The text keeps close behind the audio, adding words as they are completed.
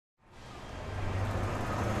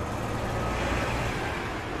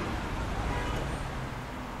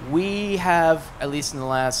we have, at least in the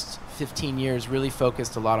last 15 years, really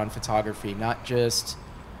focused a lot on photography, not just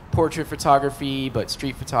portrait photography, but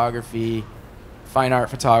street photography, fine art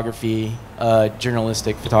photography,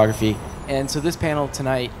 journalistic photography. And so this panel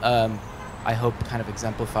tonight, I hope kind of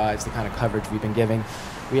exemplifies the kind of coverage we've been giving.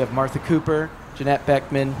 We have Martha Cooper, Janette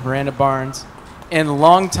Beckman, Miranda Barnes, and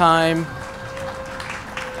longtime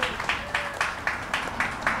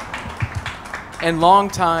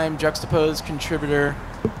Juxtapoz contributor,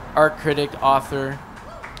 art critic, author,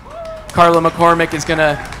 Carlo McCormick is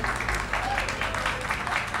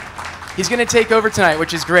he's gonna take over tonight,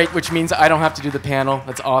 which is great, which means I don't have to do the panel.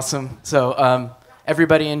 That's awesome. So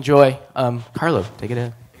everybody enjoy. Carlo, take it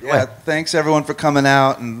in. Yeah, thanks everyone for coming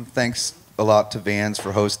out, and thanks a lot to Vans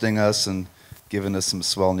for hosting us and giving us some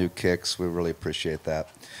swell new kicks. We really appreciate that.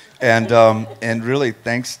 And really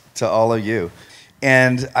thanks to all of you.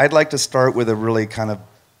 And I'd like to start with a really kind of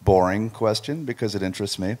boring question because it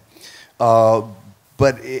interests me.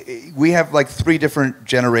 But we have like 3 different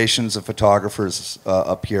generations of photographers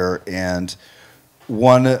up here, and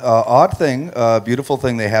one odd thing, beautiful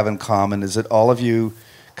thing they have in common is that all of you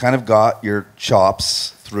kind of got your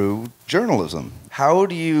chops through journalism. How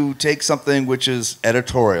do you take something which is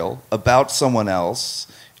editorial about someone else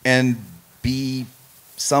and be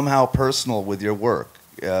somehow personal with your work?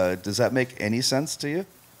 Does that make any sense to you?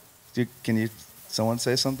 Someone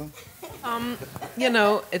say something?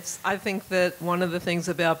 I think that one of the things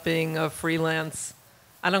about being a freelance,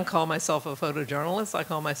 I don't call myself a photojournalist, I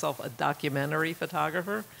call myself a documentary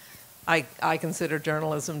photographer. I consider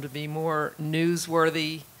journalism to be more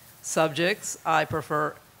newsworthy subjects. I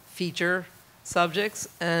prefer feature subjects,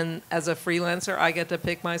 and as a freelancer, I get to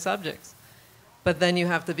pick my subjects. But then you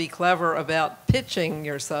have to be clever about pitching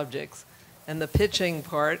your subjects, and the pitching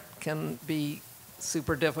part can be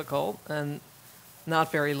super difficult and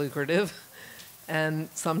not very lucrative. And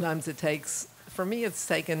sometimes it takes, for me, it's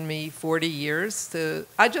taken me 40 years to,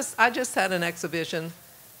 I just had an exhibition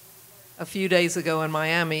a few days ago in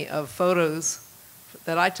Miami of photos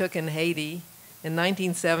that I took in Haiti in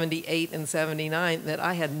 1978 and 79 that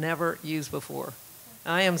I had never used before.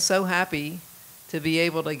 I am so happy to be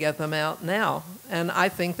able to get them out now. And I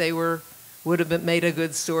think they would have made a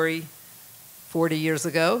good story 40 years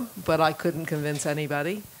ago, but I couldn't convince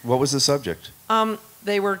anybody. What was the subject?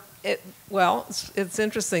 It's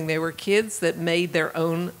interesting. They were kids that made their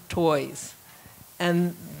own toys.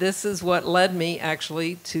 And this is what led me,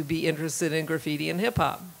 actually, to be interested in graffiti and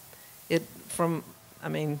hip-hop.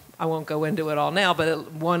 I won't go into it all now, but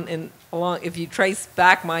if you trace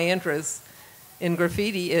back my interest in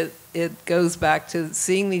graffiti, it goes back to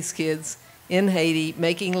seeing these kids in Haiti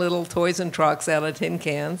making little toys and trucks out of tin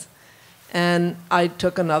cans. And I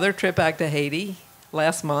took another trip back to Haiti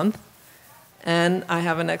last month, and I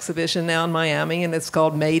have an exhibition now in Miami, and it's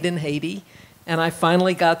called Made in Haiti, and I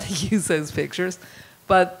finally got to use those pictures,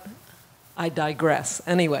 but I digress.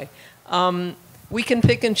 Anyway, we can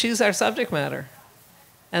pick and choose our subject matter,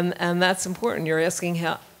 and that's important. You're asking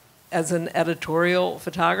how, as an editorial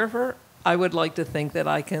photographer, I would like to think that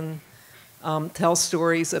I can tell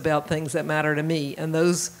stories about things that matter to me, and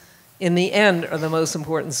those, in the end, are the most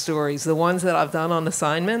important stories. The ones that I've done on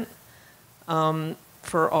assignment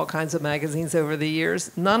for all kinds of magazines over the years,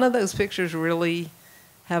 none of those pictures really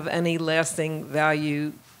have any lasting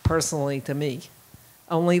value personally to me.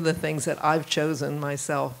 Only the things that I've chosen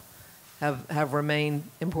myself have remained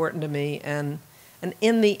important to me. And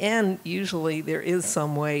in the end, usually there is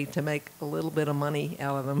some way to make a little bit of money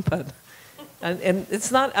out of them. But and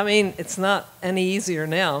it's not any easier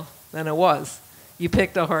now than it was. You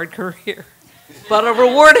picked a hard career, but a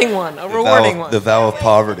rewarding one. The vow of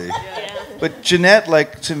poverty. But Janette,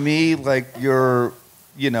 to me, you're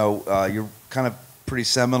kind of pretty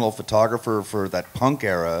seminal photographer for that punk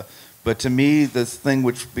era. But to me, the thing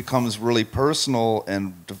which becomes really personal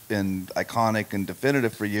and iconic and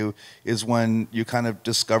definitive for you is when you kind of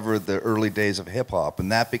discovered the early days of hip hop,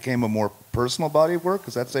 and that became a more personal body of work.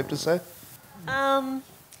 Is that safe to say?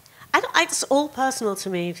 It's all personal to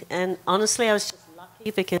me, and honestly, I was just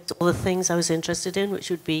lucky because all the things I was interested in, which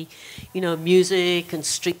would be, music and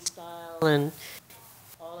street style and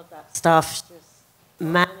all of that stuff, I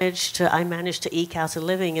managed to eke out a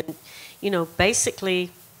living. And,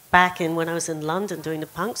 basically, back when I was in London doing the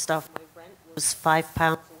punk stuff, my rent was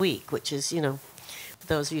 £5 a week, which is, for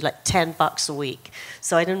those of you, like $10 a week.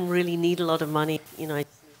 So I didn't really need a lot of money, I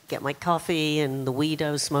get my coffee and the weed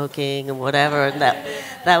I was smoking and whatever, and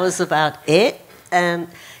that was about it. And,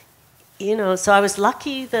 so I was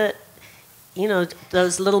lucky that,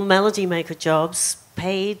 those little melody maker jobs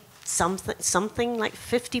paid something like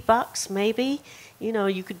 $50 maybe. You know,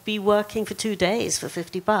 you could be working for 2 days for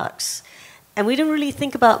 $50. And we didn't really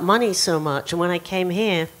think about money so much. And when I came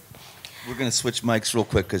here... We're going to switch mics real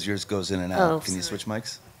quick because yours goes in and out. Oh, Can you switch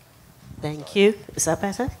mics? Thank you. Is that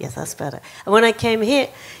better? Yes, that's better. And when I came here,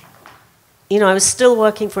 you know, I was still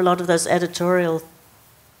working for a lot of those editorial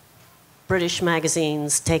British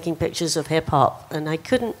magazines, taking pictures of hip-hop. And I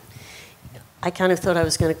kind of thought I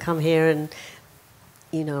was going to come here and,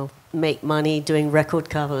 you know, make money doing record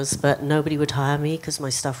covers, but nobody would hire me because my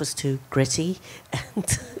stuff was too gritty. And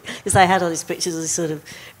because I had all these pictures of these sort of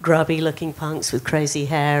grubby-looking punks with crazy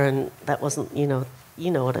hair, and that wasn't, you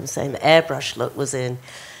know what I'm saying. The airbrush look was in.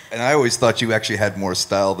 And I always thought you actually had more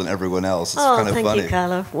style than everyone else. It's kind of funny. Thank you,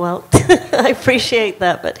 Carlo. Well, I appreciate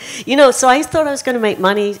that. But, you know, so I thought I was going to make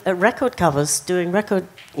money at record covers, doing record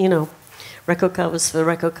covers for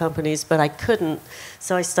record companies, but I couldn't.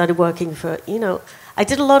 So I started working for, you know, I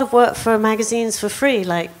did a lot of work for magazines for free,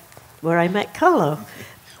 like where I met Carlo.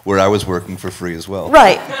 Where I was working for free as well.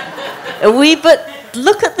 Right. But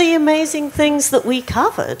look at the amazing things that we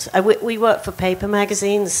covered. We worked for Paper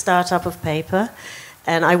Magazine, the startup of paper.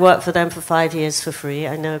 And I worked for them for 5 years for free.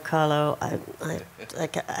 I know, Carlo, I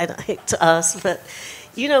hate to ask, but,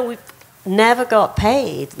 you know, we never got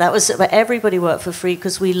paid. Everybody worked for free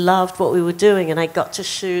because we loved what we were doing, and I got to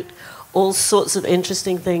shoot all sorts of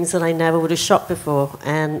interesting things that I never would have shot before.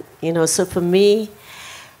 And, you know, so for me,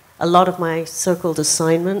 a lot of my so-called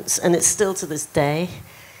assignments, and it's still to this day,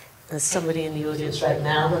 there's somebody in the audience right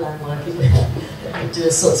now that I'm working with, that do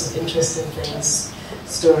sorts of interesting things,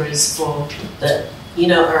 stories for that, you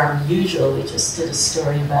know, are unusual. We just did a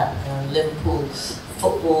story about Liverpool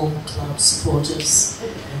football club supporters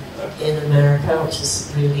in America, which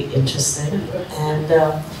is really interesting.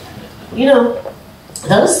 And, you know,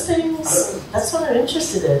 those things, that's what I'm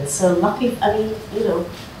interested in. So lucky, I mean, you know,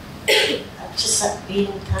 I've just been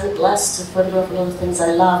kind of blessed to photograph a lot of things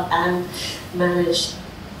I love and manage,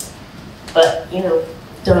 but, you know,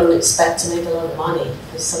 don't expect to make a lot of money,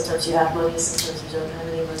 because sometimes you have money, sometimes you don't have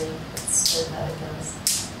any money. That's sort of how it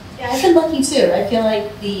goes. Yeah, I've been lucky too. I feel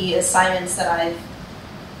like the assignments that I've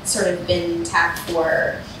sort of been tapped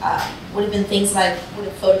for would have been things that I would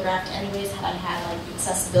have photographed anyways had I had like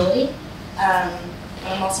accessibility.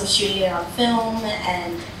 I'm also shooting it on film,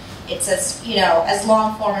 and it's as, you know, as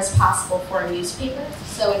long form as possible for a newspaper.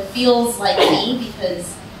 So it feels like me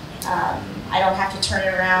because I don't have to turn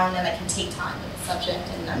it around, and I can take time with the subject,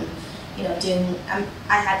 and I'm, you know,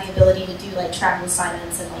 I had the ability to do like travel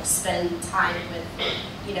assignments and like spend time with,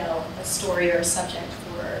 you know, a story or a subject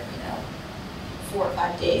for, you know, 4 or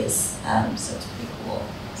 5 days. So it's pretty cool.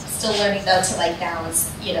 Still learning though to like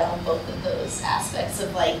balance, you know, both of those aspects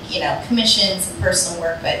of like, you know, commissions and personal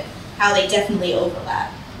work, but how they definitely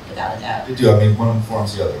overlap without a doubt. They do. I mean, one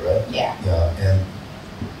informs the other, right? Yeah. Yeah. And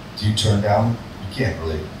do you turn down? You can't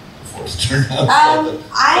really afford to turn down.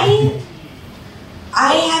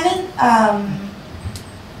 I haven't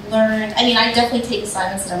learned. I mean, I definitely take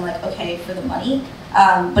assignments that I'm like, okay, for the money.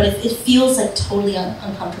 But if it feels like totally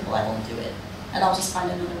uncomfortable, I won't do it, and I'll just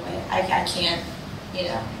find another way. I can't, you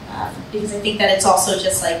know, because I think that it's also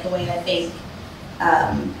just like the way I think,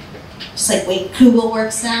 just like the way Google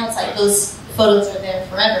works now. It's like those photos are there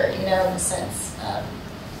forever, you know, in a sense. So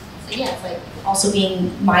yeah, it's like also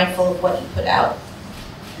being mindful of what you put out.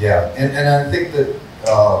 Yeah, and I think that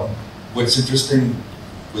what's interesting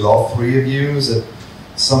with all three of you is that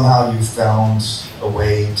somehow you found a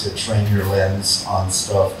way to train your lens on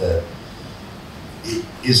stuff that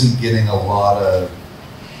isn't getting a lot of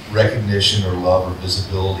recognition or love or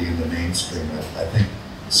visibility in the mainstream. I think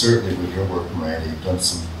certainly with your work, Miranda, you've done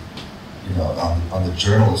some, you know, on the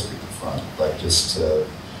journalistic front, like just a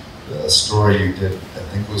story you did, I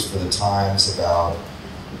think it was for the Times, about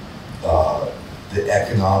the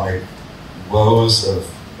economic woes of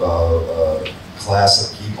a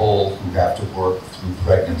class of people who have to work through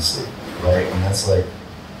pregnancy, right? And that's like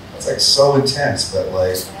so intense, but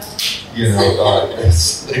like, you know,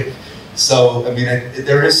 it's like, so, I mean,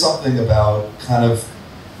 there is something about kind of,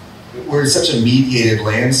 we're in such a mediated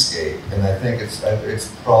landscape, and I think it's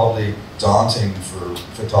probably daunting for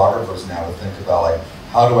photographers now to think about, like,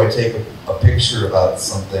 how do I take a picture about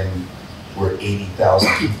something where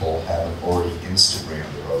 80,000 people haven't already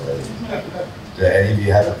Instagrammed it already? Do any of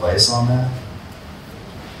you have advice on that?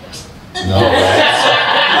 No, right?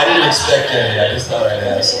 I didn't expect any, I just thought I'd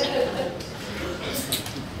ask.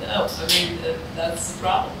 No, I mean, that's the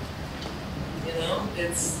problem. You know,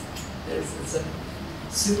 it's a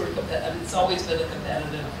super competitive. I mean, it's always been a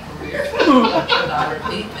competitive career,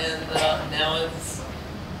 photography, and now it's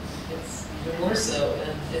even more so,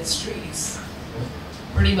 and it's trees.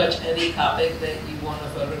 pretty much any topic that you want to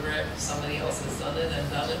photograph, somebody else has done it and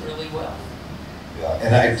done it really well. Yeah,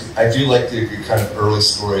 and I do like the kind of early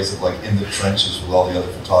stories of like in the trenches with all the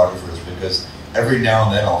other photographers, because every now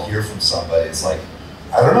and then I'll hear from somebody, it's like,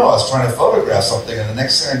 I don't know, I was trying to photograph something and the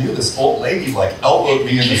next thing I knew, this old lady like elbowed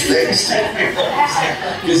me in the face.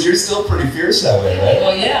 Because you're still pretty fierce that way, right?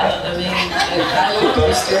 Well, yeah, I mean,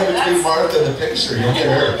 don't stand between Martha and the picture, you'll get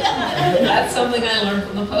hurt. That's something I learned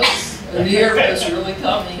from the Post. The New York Post really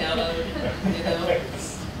taught me how to, you know,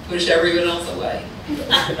 push everyone else away.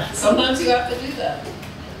 Sometimes you have to do that,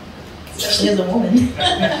 Especially as a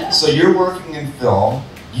woman. So you're working in film.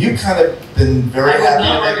 You kind of been very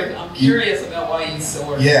happy. I'm curious about why you still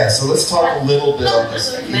work. Yeah, so let's talk a little bit on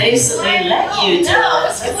this. Amazing they let you do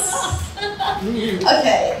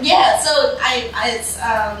Okay, yeah. So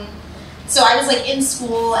so I was like in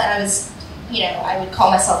school, and I was, you know, I would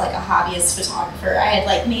call myself like a hobbyist photographer. I had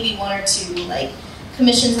like maybe one or two like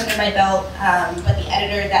commissions under my belt, but the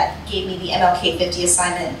editor that gave me the MLK 50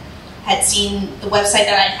 assignment had seen the website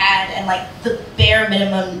that I had and like the bare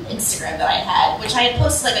minimum Instagram that I had, which I had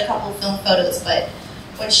posted like a couple of film photos, but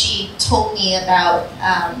when she told me about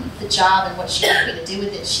the job and what she wanted me to do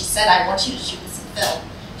with it, she said, I want you to shoot this in film.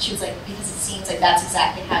 She was like, because it seems like that's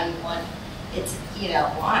exactly how you want it to, you know.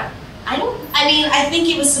 Why? I think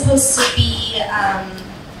it was supposed to be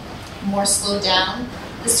more slowed down.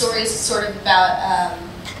 The story is sort of about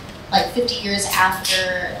like 50 years after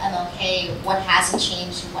MLK, what hasn't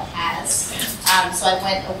changed and what has. So I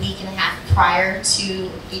went a week and a half prior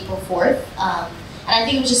to April 4th. And I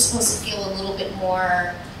think it was just supposed to feel a little bit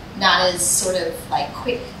more, not as sort of like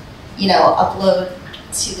quick, you know, upload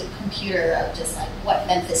to the computer of just like what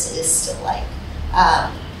Memphis is still like.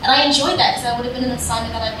 And I enjoyed that because that would have been an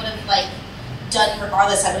assignment that I would have like done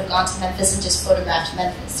regardless. I would have gone to Memphis and just photographed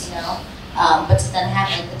Memphis, you know. But to then have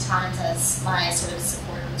like the Times as my sort of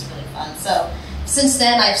supporter was really fun. So since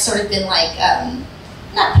then I've sort of been like,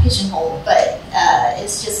 not pigeonholed, but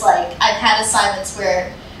it's just like I've had assignments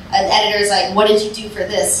where an editor's like, what did you do for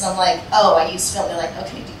this? And I'm like, oh, I used film. They're like,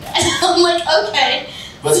 okay, do that. I'm like, okay.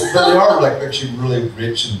 But they are like actually really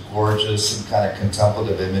rich and gorgeous and kind of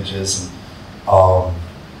contemplative images, and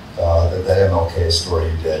that MLK story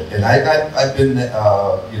you did. And I've been,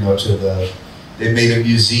 you know, to they made a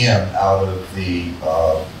museum out of the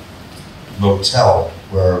motel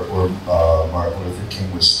where Martin Luther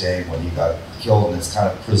King was staying when he got killed, and it's kind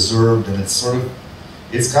of preserved, and it's sort of,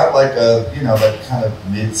 it's got like a, you know, that kind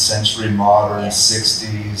of mid-century modern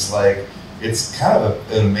 60s, like, it's kind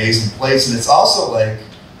of an amazing place, and it's also like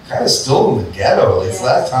kind of still in the ghetto. At least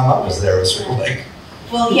last time I was there, it was sort of like.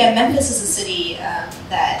 Well, yeah, Memphis is a city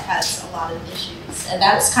that has a lot of issues, and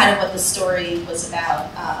that's kind of what the story was about.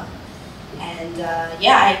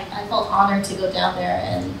 I felt honored to go down there.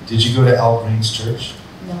 And did you go to Al Green's church?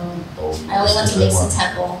 No, oh, I only went to Mason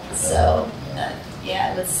Temple, so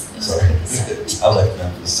it was sorry. I like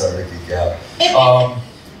Memphis. Sorry to geek out.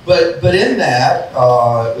 But in that,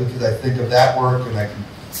 because I think of that work, and I can,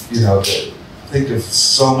 you know, think of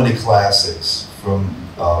so many classics from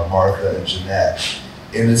Martha and Janette,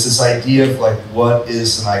 and it's this idea of like, what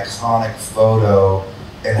is an iconic photo,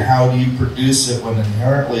 and how do you produce it when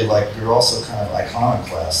inherently, like, you're also kind of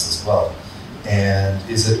iconoclast as well. And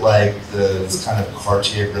is it like this kind of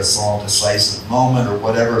Cartier-Bresson decisive moment or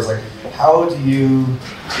whatever? It's like, how do you,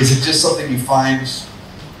 is it just something you find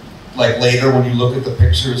like later when you look at the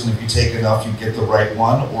pictures, and if you take enough you get the right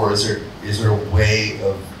one, or is there a way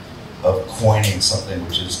of coining something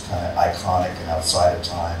which is kind of iconic and outside of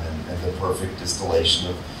time, and the perfect distillation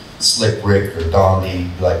of Slick Rick or Dondi,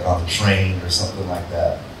 like on the train or something like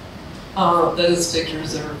that? Those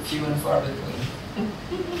pictures are few and far between.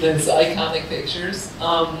 Those iconic pictures.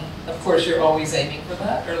 Of course, you're always aiming for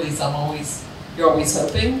that, or at least you're always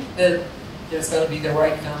hoping that there's going to be the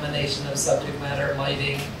right combination of subject matter,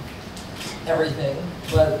 lighting, everything.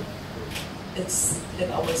 But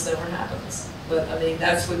it almost never happens. But I mean,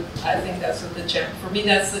 I think that's what the challenge, for me,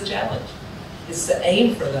 that's the challenge, is to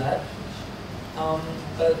aim for that.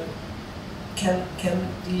 But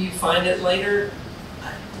do you find it later?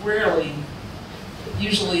 Rarely.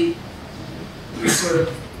 Usually you sort of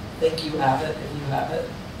think you have it, if you have it.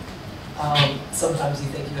 Sometimes you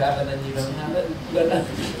think you have it and you don't have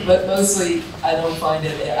it. But mostly I don't find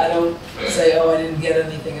it, I don't say, oh, I didn't get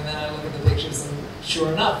anything, and then I look at the pictures and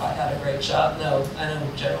sure enough, I had a great shot. No, I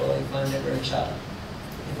don't generally find a great shot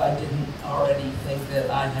if I didn't already think that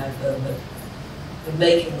I had the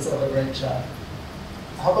makings of a great shot.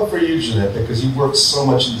 How about for you, Janette? Because you work so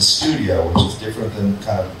much in the studio, which is different than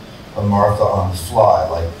kind of a Martha on the fly.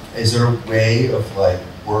 Like, is there a way of like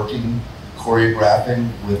working,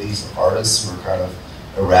 choreographing with these artists who are kind of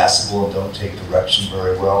irascible and don't take direction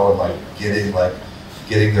very well, and like getting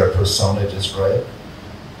their persona just right?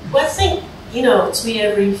 Well, I think, to me,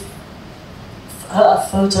 every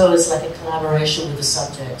photo is like a collaboration with the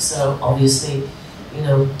subject. So obviously,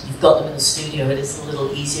 you've got them in the studio, it is a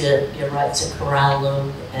little easier, you're right, to corral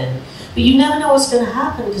them. But you never know what's going to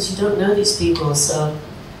happen because you don't know these people. So,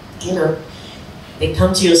 they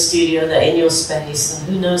come to your studio, they're in your space, and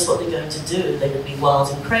who knows what they're going to do. They're going to be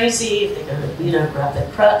wild and crazy, if they're going to, grab their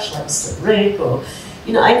crutch like Mr. Rick, or,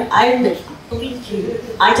 I believe you,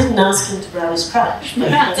 I didn't ask him to grab his crutch,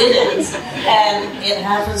 but he did it. And it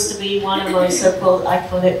happens to be one of my so-called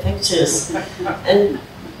iconic pictures. And,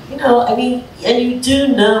 and you do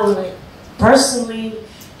know, like, personally,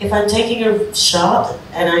 if I'm taking a shot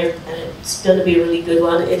and it's going to be a really good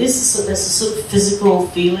one, there's a sort of physical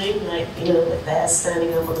feeling, like, like they're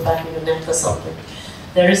standing up on the back of your neck or something.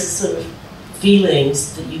 There is a sort of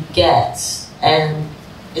feelings that you get, and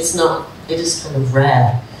it is kind of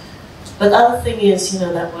rare. But the other thing is,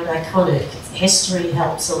 that word iconic, history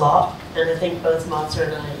helps a lot, and I think both Martha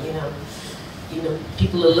and I,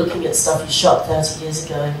 people are looking at stuff you shot 30 years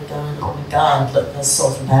ago and going, oh my God, look, there's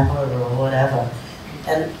salt and pepper or whatever.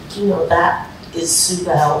 And, that is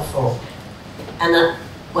super helpful. And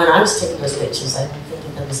when I was taking those pictures, I didn't think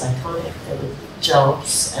of them as iconic. They were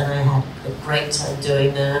jobs, and I had a great time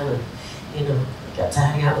doing them, and, I got to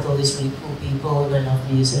hang out with all these really cool people, and I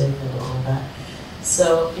love music and all that.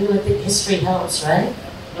 So, I think history helps, right?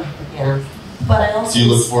 Yeah. But I also... Do you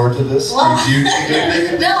look forward to this? Well, do you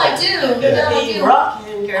no, I do. Yeah. No, I do.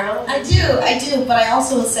 Rockin', girl. I do. But I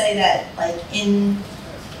also will say that, like, in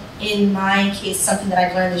my case, something that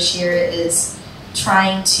I've learned this year is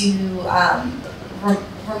trying to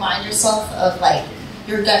remind yourself of, like,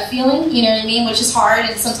 your gut feeling, you know what I mean? Which is hard,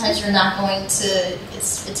 and sometimes you're not going to,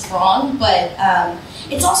 it's wrong, but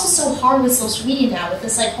it's also so hard with social media now, with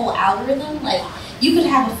this, like, whole algorithm. Like, you could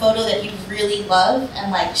have a photo that you really love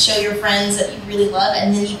and, like, show your friends that you really love,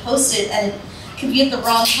 and then you post it, and it could be at the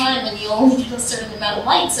wrong time, and you only get a certain amount of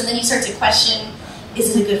likes, and then you start to question,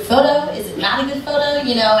 is it a good photo? Is it not a good photo?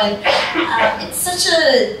 And it's such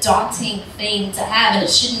a daunting thing to have, and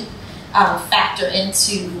it shouldn't factor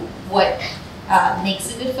into what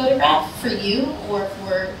makes a good photograph for you or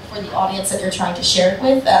for the audience that you're trying to share it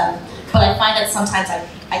with. But I find that sometimes I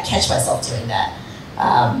catch myself doing that.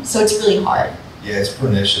 So it's really hard. Yeah, it's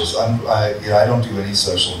pernicious. I don't do any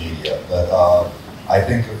social media, but I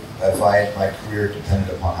think if my career depended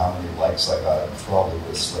upon how many likes I got, I probably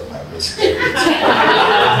would slit my wrist. Like,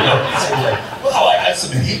 wow, I got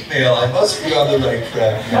some hate mail. I must be on the right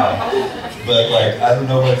track now. But like, I don't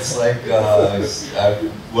know what it's like.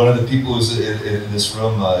 One of the people who's in this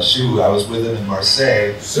room, Shu, I was with him in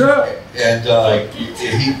Marseille, and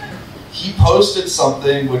he posted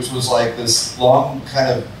something which was like this long kind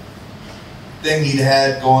of thing he'd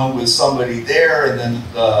had going with somebody there, and then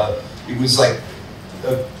it was like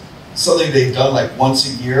something they'd done like once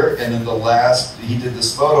a year, and then he did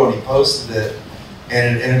this photo and he posted it,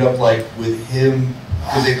 and it ended up like with him,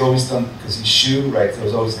 because they'd always done, because he's Shu, right, there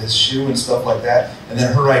was always his shoe and stuff like that, and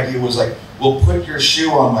then her idea was like, well, put your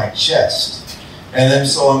shoe on my chest. And then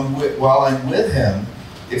so while I'm with him,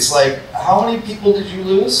 it's like, how many people did you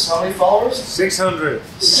lose? How many followers? 600.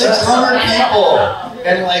 600 people.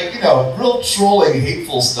 And like, real trolling,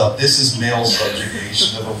 hateful stuff. This is male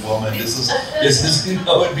subjugation of a woman. This is and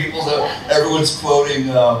people, everyone's quoting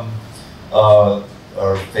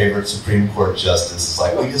our favorite Supreme Court justice. It's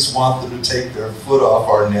like, we just want them to take their foot off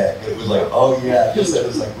our neck. And it was like, oh yeah, because that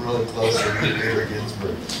was like really close to Ruth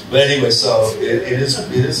Ginsburg. But anyway, so it is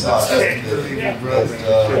not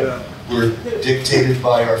that we're dictated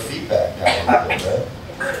by our feedback now, right?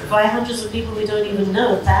 By hundreds of people we don't even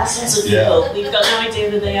know, thousands of people. Yeah. We've got no idea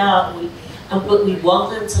who they are, but we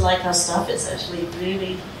want them to like our stuff. It's actually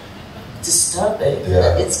really disturbing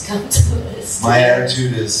that it's come to this. My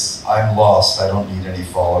attitude is, I'm lost. I don't need any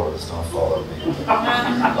followers. Don't follow me. If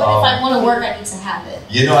I want to work, I need to have it.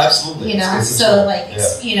 Absolutely. It's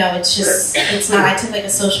not. I took like a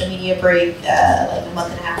social media break like a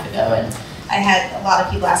month and a half ago, and I had a lot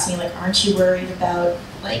of people ask me, like, aren't you worried about,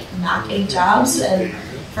 like, not getting jobs? And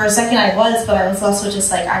for a second I was, but I was also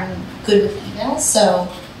just like, I'm good with emails, so,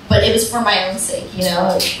 but it was for my own sake,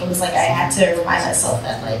 It was like I had to remind myself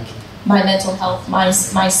that, like, my mental health, my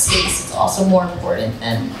space is also more important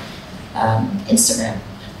than Instagram.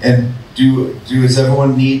 And does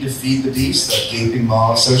everyone need to feed the beast, that gaping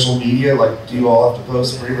maw of social media? Like, do you all have to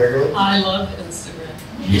post pretty regularly? I love Instagram.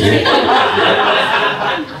 You do?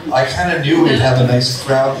 I kind of knew we'd have a nice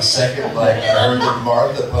crowd the second, like, I heard that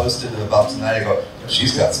Martha posted about tonight. I go,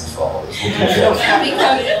 she's got some followers. We'll keep going.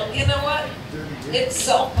 Because, you know what? it's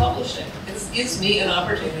self-publishing. It gives me an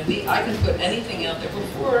opportunity. I can put anything out there.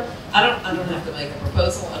 Before, I don't have to make a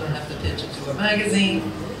proposal. I don't have to pitch it to a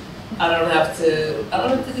magazine. I don't have to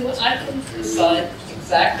do it. I can decide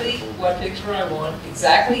exactly what picture I want,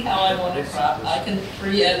 exactly how I want it cropped. I can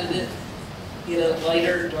pre-edit it,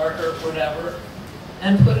 lighter, darker, whatever,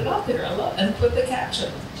 and put it out there. And put the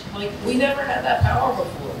caption. Like, we never had that power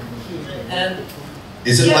before. And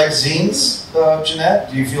is it like zines, Janette?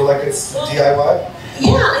 Do you feel like it's DIY?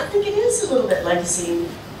 Yeah, I think it is a little bit like a zine.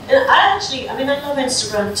 And I love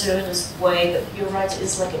Instagram too in this way, but you're right, it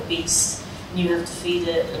is like a beast. And you have to feed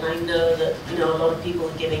it, and I know that, a lot of people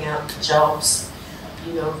are giving out jobs,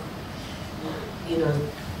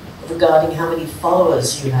 regarding how many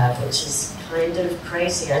followers you have, which is kind of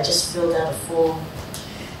crazy. I just filled out a form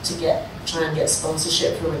to try and get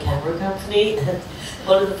sponsorship from a camera company, and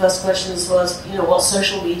one of the first questions was, what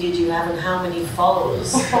social media do you have and how many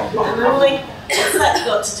followers? And I'm like, what's that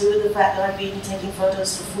got to do with the fact that I've been taking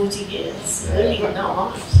photos for 40 years? Really not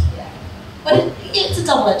much. Yeah. But it's a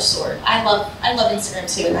double-edged sword. I love Instagram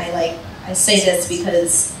too, and I say this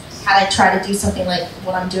because had I tried to do something like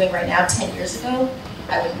what I'm doing right now 10 years ago,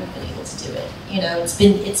 I wouldn't have been able to do it.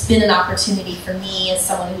 It's been an opportunity for me as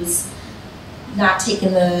someone who's not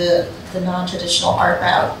taken the non-traditional art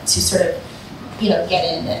route to sort of, get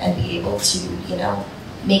in and be able to,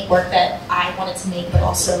 make work that I wanted to make, but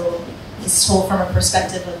also is told from a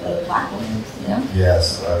perspective of a Black woman,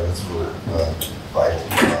 Yes, that's really vital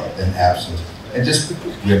and absent. And just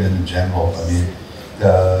women in general. I mean,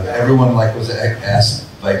 everyone was asked,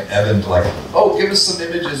 Evan, oh, give us some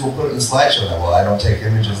images, we'll put it in the slideshow. And well, I don't take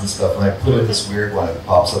images and stuff, and I put in this weird one, it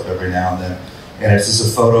pops up every now and then. And it's just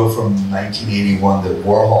a photo from 1981 that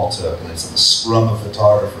Warhol took, and it's a scrum of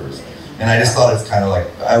photographers. And I just thought it's kind of like,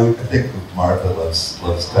 I think Martha loves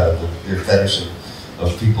kind of the fetish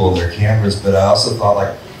of people and their cameras, but I also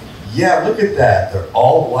thought yeah, look at that. They're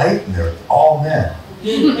all white and they're all men.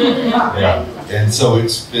 Yeah. And so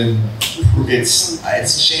it's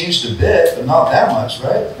changed a bit, but not that much,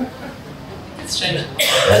 right? It's changed.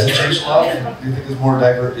 Has it changed a lot? Do you think it's more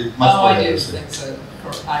diverse? I do think so.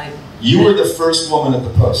 You were the first woman at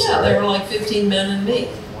the Post. Yeah, right? there were like 15 men and me.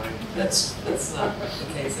 That's not the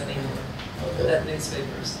case anymore. Okay. That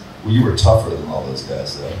newspapers. Well, you were tougher than all those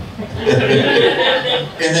guys, though.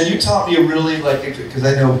 And then you taught me because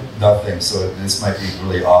I know nothing, so this might be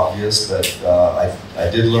really obvious, but I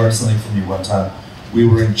did learn something from you one time. We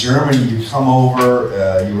were in Germany, you come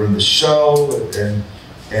over, you were in the show, and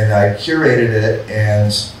I curated it,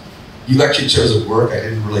 and you actually chose a work I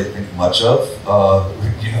didn't really think much of.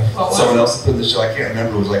 Someone else put in the show, I can't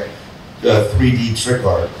remember, it was 3D trick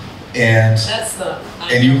art. And that's not.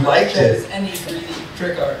 And you liked it. Any 3D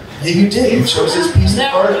trick art. Yeah, you did. You chose this piece of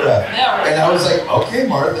photograph. Never. And I was like, okay,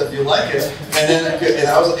 Martha, if you like it. And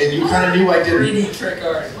you kind of knew I did. 3D trick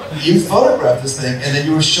art. You photographed this thing, and then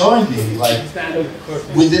you were showing me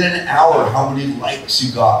within an hour how many likes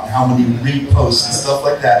you got and how many reposts and stuff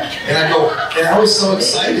like that. And I was so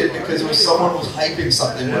excited because someone was hyping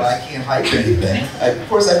something where I can't hype anything. Of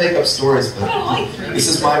course, I make up stories, but this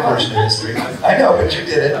is my version of history. I know, but you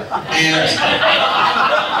did it.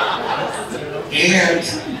 And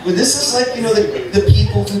this is the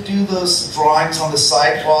people who do those drawings on the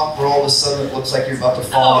sidewalk where all of a sudden it looks like you're about to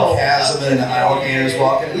fall in a chasm and an alligator's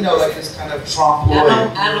walking, this kind of trompe l'oeil,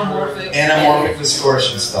 anamorphic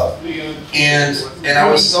distortion stuff. And I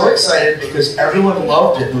was so excited because everyone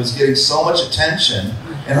loved it and was getting so much attention.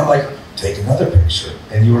 And I'm like, take another picture.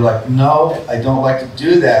 And you were like, no, I don't like to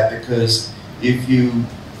do that because if you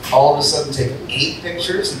all of a sudden take 8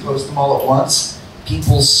 pictures and post them all at once,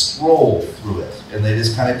 people scroll through it and they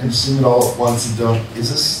just kind of consume it all at once and don't. Is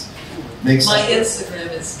this make sense? My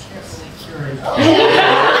Instagram is carefully curated.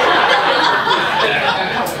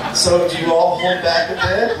 So do you all hold back a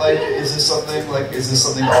bit? Is this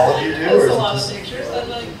something all of you do? There's a lot of pictures.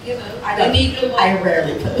 I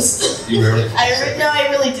rarely post. You rarely post? No, I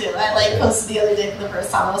really do. I posted the other day for the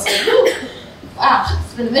first time. I was like, ooh, wow,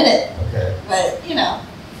 it's been a minute. Okay. But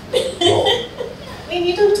Well,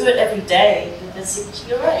 you don't do it every day because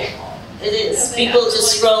you're right. It is. People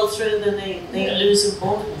just scroll through and then they lose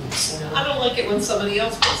importance. I don't like it when somebody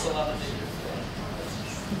else posts a lot of pictures.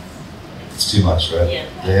 it's too much, right?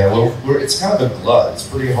 Yeah. Well, it's kind of a glut. It's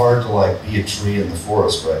pretty hard to be a tree in the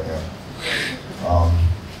forest right now.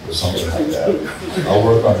 Or something like that. I'll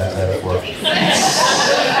work on that metaphor.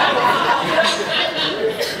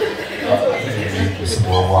 Maybe some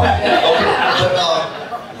more wine. Okay, but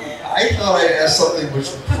I thought I'd ask something which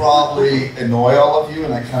would probably annoy all of you,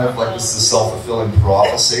 and I kind of this is a self-fulfilling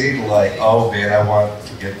prophecy, oh man, I want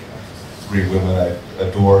to get three women I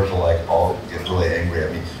adore to like all get really angry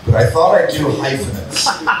at me. But I thought I'd do hyphenates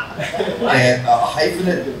and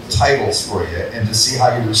hyphenate titles for you and to see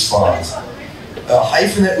how you respond. A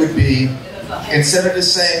hyphenate would be, instead of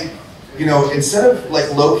just saying, you know, instead of like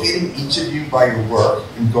locating each of you by your work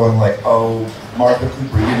and going like, oh, Martha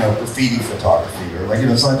Cooper, you know, graffiti photography, or like, you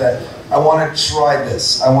know, something like that, I want to try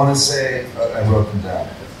this. I want to say, I wrote them down,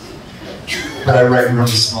 but I write really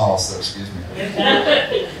small, so excuse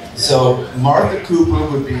me. So Martha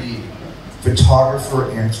Cooper would be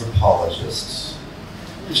photographer anthropologist.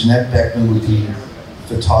 Janette Beckman would be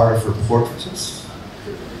photographer portraitist.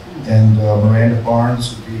 And Miranda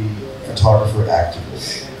Barnes would be photographer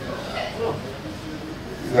activist.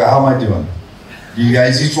 How am I doing? Do you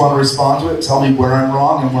guys each want to respond to it? Tell me where I'm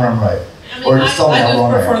wrong and where I'm right. I mean, or just tell me how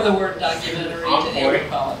wrong I am. I prefer the word documentary to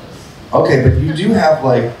anthropologist. Okay, but you do have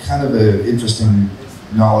like kind of an interesting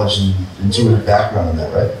knowledge and intuitive background in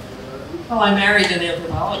that, right? Well, I married an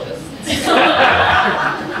anthropologist.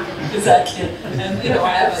 Because I can, and you know,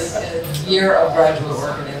 I have a year of graduate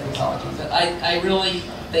work in anthropology, but I really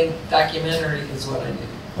think documentary is what I do.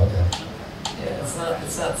 Okay. Yeah, it's not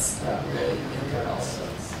really anthropology.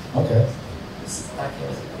 Okay. It's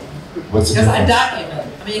documentary. What's the Because I difference? document.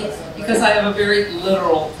 I mean, because I have a very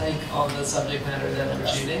literal take on the subject matter that I'm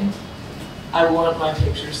shooting. I want my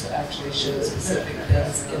pictures to actually show specific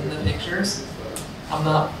things in the pictures. I'm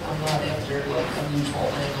not after like unusual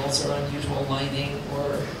angles or unusual lighting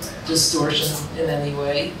or distortion in any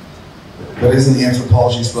way. But isn't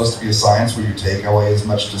anthropology supposed to be a science where you take away as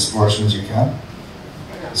much distortion as you can?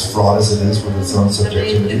 As fraught as it is with its own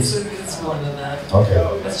subjectivities? I mean, it's more than that.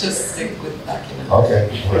 Okay. Let's just stick with documentary.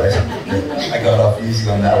 Okay, all right. I got off easy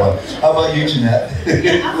on that one. How about you, Janette?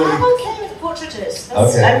 I'm okay with portraitist.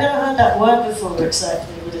 Okay. I've never heard that word before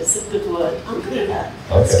exactly, but it's a good word. I'm good at that.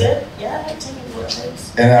 That's Okay. good. Yeah, I like taking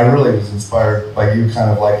portraits. And I really was inspired by you kind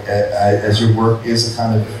of like, as your work is a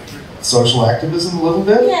kind of social activism a little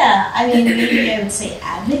bit? Yeah, I mean, maybe I would say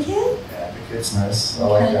advocate. Advocate's nice. I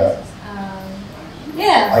like that.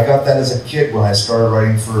 Yeah. I got that as a kid when I started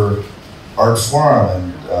writing for Art Forum,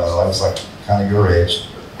 and I was like kind of your age,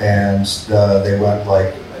 and they went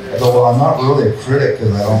like, I go, well, I'm not really a critic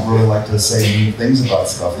because I don't really like to say mean things about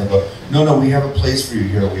stuff. And they go, no, we have a place for you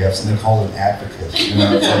here. We have something called an advocate. You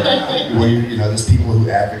know, it's like, where you know, there's people who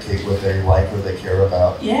advocate what they like, what they care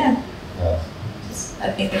about. Yeah. Yeah.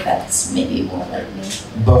 I think that's maybe more like me.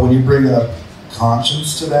 But when you bring up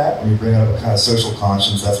conscience to that, when you bring up a kind of social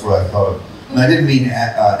conscience, that's what I thought of. And I didn't mean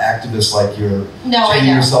activists like you're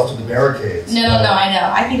chaining yourself to the barricades. No, I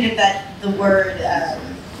know. I think that the word,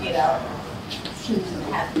 you know, can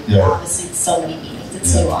have obviously so many meanings.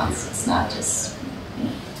 It's nuanced. It's not just. You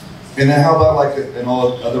know. And then how about like an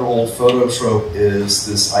other old photo trope is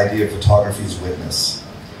this idea of photography as witness.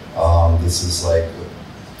 This is like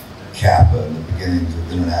Kappa in the beginning of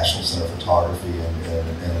the International Center for Photography, and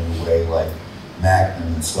in a way like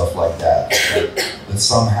Magnum and stuff like that. That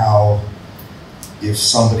somehow, if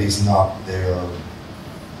somebody's not there,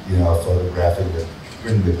 you know, photographing it,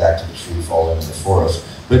 bringing it back to the tree falling in the forest.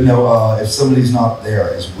 But no, if somebody's not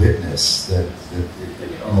there as witness, that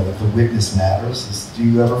the witness matters. Did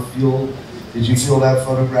you feel that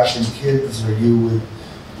photographing kids, or you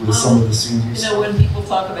with some of the scenes? You know, when people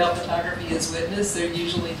talk about photography as witness, they're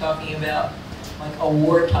usually talking about like a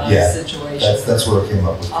wartime situation. That's where it came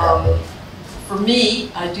up with Kappa. For me,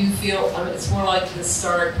 I do feel, I mean, it's more like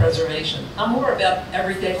historic preservation. I'm more about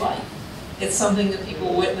everyday life. It's something that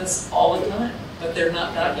people witness all the time, but they're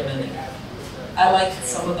not documenting. I like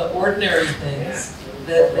some of the ordinary things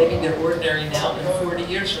that maybe they're ordinary now, and 40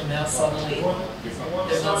 years from now, suddenly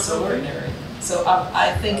they're not so ordinary. So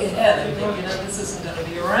I think ahead and think, you know, this isn't going to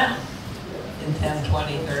be around in 10,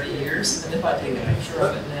 20, 30 years. And if I take a picture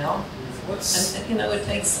of it now, and you know, it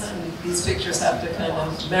takes time. These pictures have to kind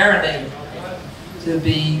of marinate to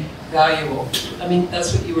be valuable. I mean,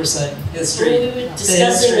 that's what you were saying, history. Well, we were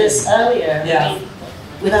discussing this earlier. Yeah. I mean,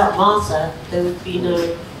 without Martha, there would be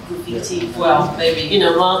no graffiti. Well, maybe. You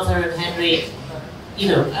know, Martha and Henry, you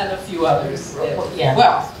know. And a few others. Yeah.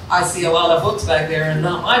 Well, I see a lot of books back there and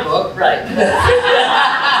not my book. Right.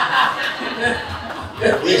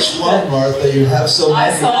 Which one, Martha? You have so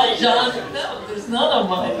many. I saw John. No, there's none of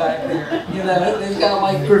mine back there. You know, they've got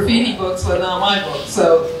like graffiti books, but not my book.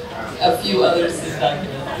 So a few others to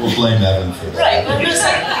document. We'll blame Evan for that. Right, but just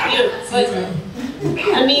like, you know,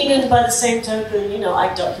 but, I mean, and by the same token, you know,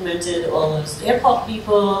 I documented all those hip-hop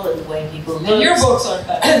people and the way people look. And your books aren't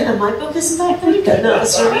back there. And my book isn't back there. No,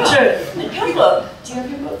 that's really true. And your book. Do you have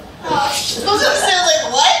your book? Those sound like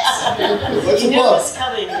what? What's You the know book? it's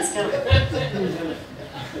coming, it's coming.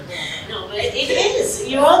 No, but It is.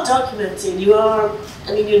 You are documenting. You are.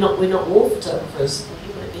 I mean, we're not war photographers.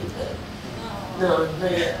 You might be, but no,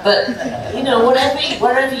 not yet. But you know,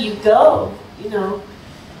 wherever you go, you know.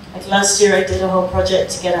 Like last year, I did a whole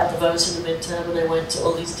project to get out the vote in the midterm, and I went to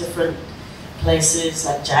all these different places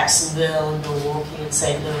like Jacksonville and Milwaukee and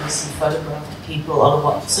St. Louis and photographed people on a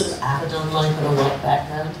what sort of Abaddon like on a white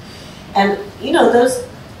background. And you know,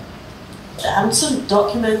 I'm sort of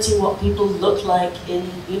documenting what people look like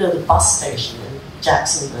in, you know, the bus station in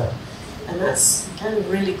Jacksonville. And that's kind of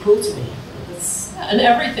really cool to me. And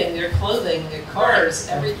everything, their clothing, their cars,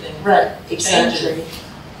 everything. Right, exactly.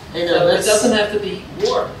 I know, so it doesn't have to be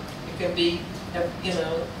war. It can be, you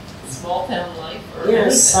know, small town life or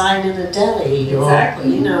a sign in a deli.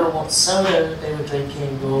 Exactly. Or, you know, what soda they were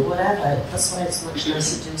drinking or whatever. That's why it's much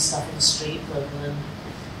nicer to do stuff in the street rather than...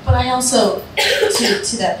 But I also,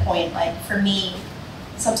 to that point, like for me,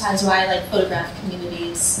 sometimes when I like photograph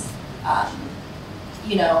communities,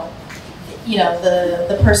 you know,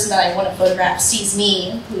 the person that I want to photograph sees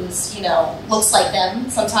me, who's, you know, looks like them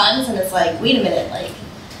sometimes, and it's like, wait a minute, like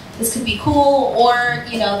this could be cool, or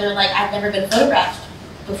you know, they're like, I've never been photographed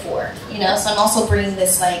before, you know. So I'm also bringing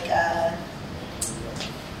this like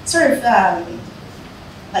sort of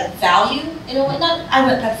like value in a way.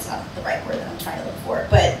 That's not the right word that I'm trying to look for,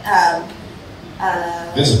 but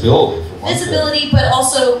visibility. For one visibility, thing. but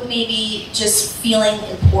also maybe just feeling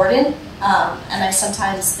important. And I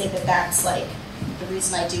sometimes think that that's like the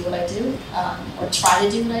reason I do what I do, or try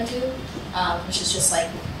to do what I do, which is just like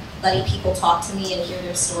letting people talk to me and hear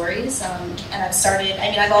their stories. And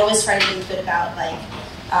I've always tried to be good about like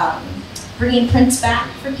bringing prints back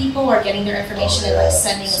for people or getting their information and like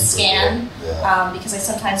sending a scan, because I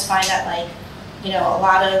sometimes find that like, you know, a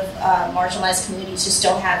lot of marginalized communities just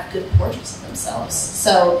don't have good portraits of themselves.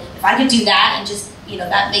 So if I could do that and just, you know,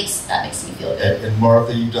 that makes me feel good. And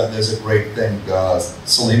Martha, you've done this a great thing.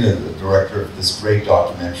 Selena, the director of this great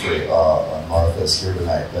documentary on Martha's here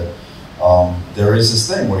tonight, but there is this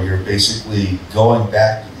thing where you're basically going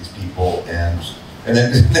back to these people, and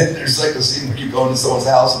then there's like a scene where you go into someone's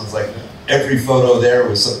house and it's like every photo there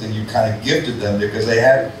was something you kind of gifted them because they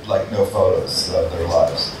had like no photos of their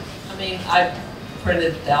lives. I mean, I've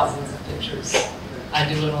printed thousands of pictures. I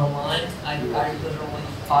do it online. I literally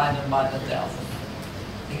buy them by the thousand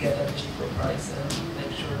to get a cheaper price and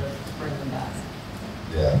make sure to bring them back.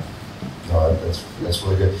 Yeah. No, that's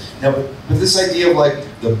really good. Now, but this idea of like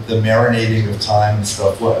the marinating of time and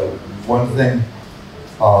stuff, one thing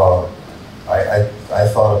I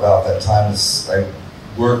thought about that time is I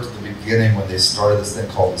worked at the beginning when they started this thing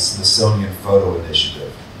called the Smithsonian Photo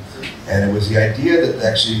Initiative. And it was the idea that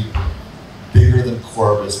actually bigger than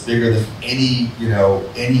Corpus, bigger than any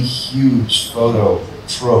huge photo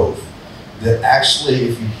trove, that actually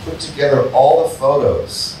if you put together all the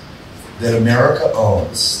photos that America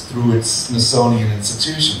owns through its Smithsonian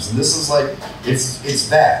institutions, and this is like, it's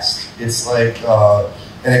vast. It's like,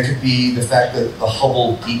 and it could be the fact that the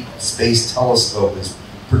Hubble Deep Space Telescope is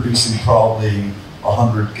producing probably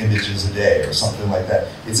 100 images a day or something like that.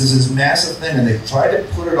 It's this massive thing, and they tried to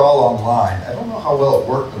put it all online. I don't know how well it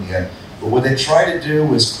worked in the end, but what they tried to do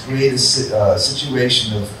was create a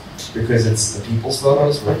situation of, because it's the people's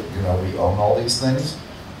photos, right? You know, we own all these things,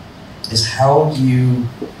 is how do you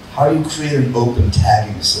create an open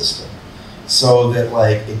tagging system so that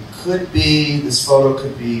like it could be, this photo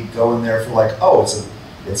could be going there for like, oh,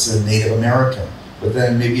 it's a Native American, but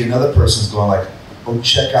then maybe another person's going like, oh,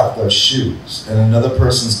 check out those shoes, and another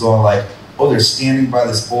person's going like, oh, they're standing by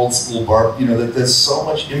this old school bar. You know, that there's so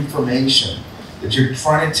much information that you're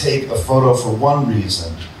trying to take a photo for one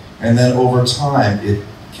reason, and then over time it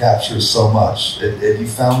captures so much. Have you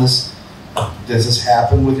found this? Does this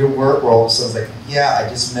happen with your work, where all of a sudden it's like, yeah, I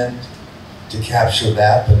just meant to capture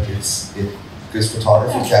that, but because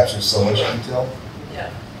photography captures so much detail? Yeah.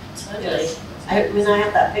 Totally. Yes. I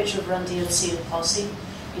have that picture of Run DMC and Posse,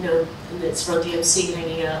 you know, and it's Run DMC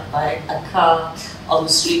hanging out by a car on the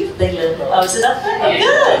street that they live in. Oh, is it up there? Oh,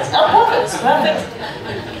 good. Oh, perfect.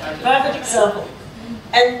 Perfect. Perfect example.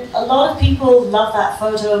 And a lot of people love that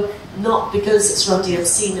photo, not because it's Run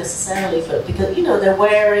DMC necessarily, but because, you know, they're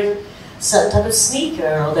wearing a certain type of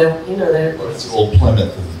sneaker, or they're, you know, they're... Well, it's the old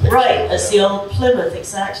Plymouth in the picture. Right, it's the old Plymouth,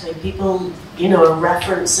 exactly. People, you know, are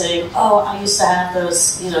referencing, oh, I used to have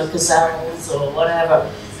those, you know, gazelles or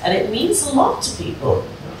whatever. And it means a lot to people,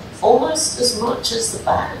 almost as much as the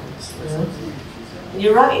band, you know? And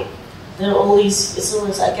you're right. There are all these, it's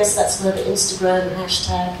almost, I guess that's where the Instagram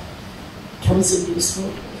hashtag comes in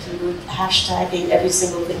useful. Hashtagging every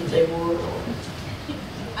single thing they wore.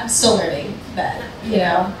 I'm still learning that, you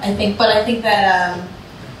know. I think that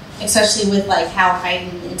especially with like how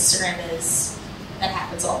heightened Instagram is. That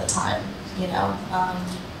happens all the time, you know.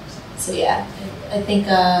 So yeah, I think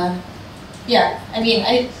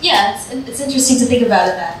it's interesting to think about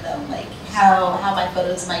it that though, like how my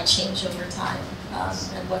photos might change over time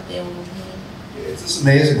and what they will mean. It's just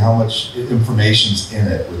amazing how much information's in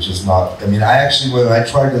it, which is not. I mean, when I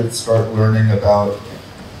tried to start learning about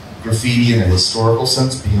graffiti in a historical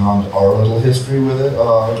sense beyond our little history with it,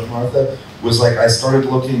 Martha, was like I started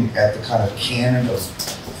looking at the kind of canon of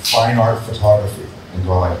fine art photography and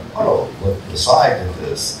going like, oh, look, Versailles did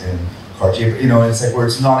this, and Cartier, you know, and it's like where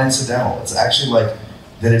it's not incidental. It's actually like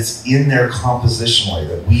that it's in there compositionally,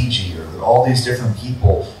 that Ouija or that all these different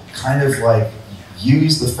people kind of like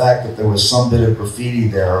use the fact that there was some bit of graffiti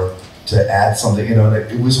there to add something, you know,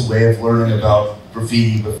 it was a way of learning about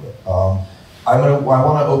graffiti. But I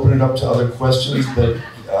want to open it up to other questions, but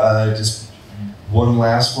just one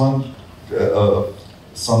last one,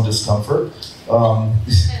 some discomfort.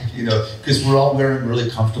 You know, because we're all wearing really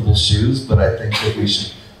comfortable shoes, but I think that we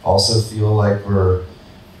should also feel like we're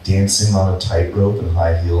dancing on a tightrope in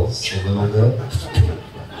high heels a little bit,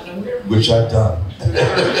 which I've done.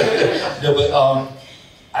 No, but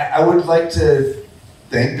I would like to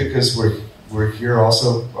thank, because we're here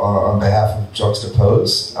also on behalf of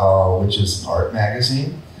Juxtapoz, which is an art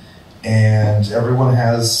magazine, and everyone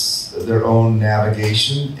has their own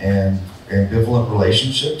navigation and ambivalent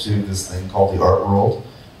relationship to this thing called the art world.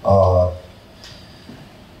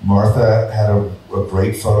 Martha had a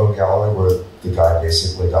great photo gallery where the guy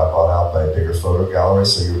basically got bought out by a bigger photo gallery,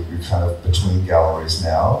 so you're kind of between galleries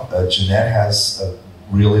now. Janette has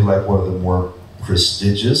really like one of the more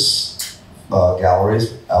prestigious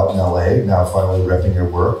galleries out in LA, now finally repping your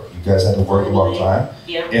work. You guys had to work a long time.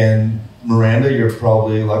 Yeah. And Miranda, you're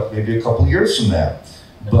probably like maybe a couple years from that.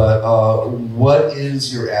 But what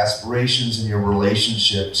is your aspirations and your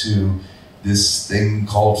relationship to this thing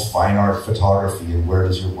called fine art photography, and where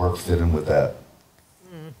does your work fit in with that?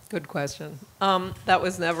 Good question. That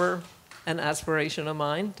was never an aspiration of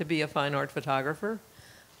mine, to be a fine art photographer.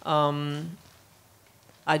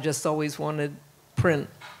 I just always wanted print.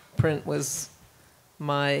 Print was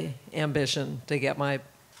my ambition, to get my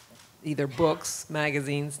either books,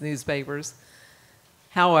 magazines, newspapers.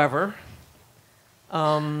 However,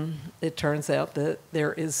 it turns out that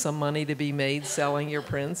there is some money to be made selling your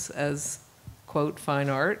prints as, quote, fine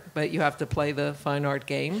art, but you have to play the fine art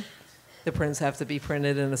game. The prints have to be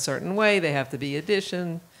printed in a certain way. They have to be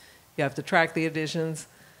editioned. You have to track the editions.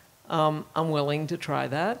 I'm willing to try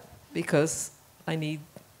that because I need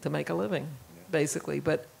to make a living, basically.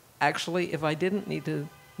 But actually, if I didn't need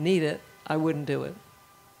it, I wouldn't do it.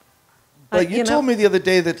 But you told me the other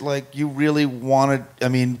day that like you really wanted, I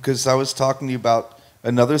mean, because I was talking to you about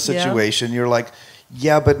another situation. Yeah. You're like,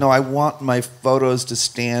 yeah, but no, I want my photos to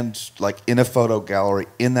stand like in a photo gallery,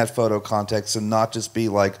 in that photo context, and not just be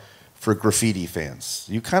like for graffiti fans.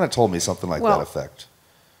 You kind of told me something like that effect.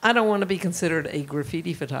 I don't want to be considered a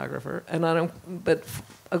graffiti photographer, and but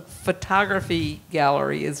a photography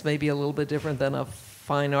gallery is maybe a little bit different than a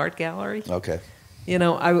fine art gallery. Okay. You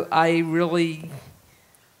know, I really,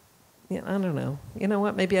 I don't know. You know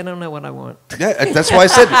what? Maybe I don't know what I want. Yeah, that's why I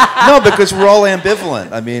said no, because we're all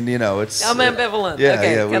ambivalent. I mean, you know, it's. I'm ambivalent. Yeah,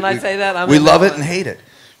 okay, yeah, can I say that? We love it and hate it.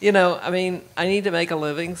 You know, I mean, I need to make a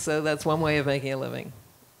living, so that's one way of making a living.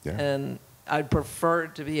 Yeah. And I'd prefer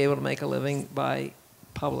to be able to make a living by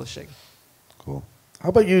publishing. Cool. How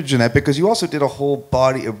about you, Janette? Because you also did a whole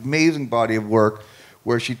amazing body of work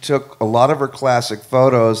where she took a lot of her classic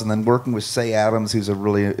photos and then working with Say Adams, who's a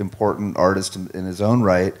really important artist in his own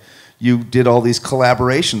right, you did all these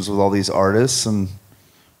collaborations with all these artists.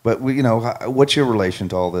 But what's your relation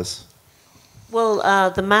to all this? Well,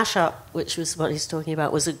 the mashup, which was what he's talking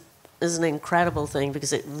about, is an incredible thing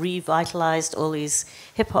because it revitalized all these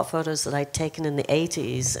hip-hop photos that I'd taken in the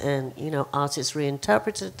 80s, and, artists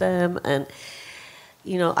reinterpreted them, and,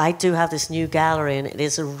 I do have this new gallery, and it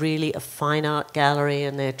is a fine art gallery,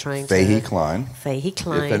 and they're trying Fahey Klein. If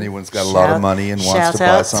anyone's got a lot of money and wants to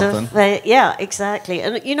buy something. Yeah, exactly.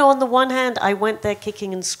 And, on the one hand, I went there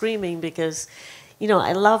kicking and screaming because,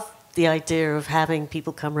 I love the idea of having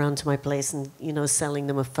people come around to my place and, selling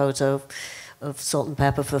them a photo of salt and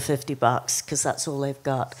pepper for $50 because that's all they've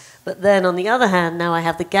got. But then on the other hand, now I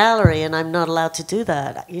have the gallery and I'm not allowed to do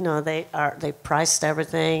that. They priced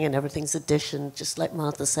everything and everything's editioned, just like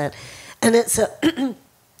Martha said. And it's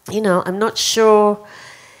I'm not sure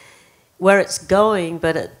where it's going,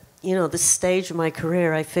 but at this stage of my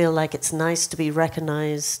career, I feel like it's nice to be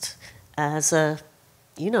recognized as an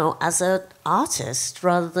artist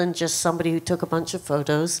rather than just somebody who took a bunch of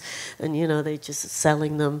photos and, they're just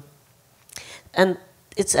selling them. And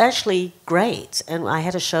it's actually great. And I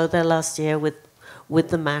had a show there last year with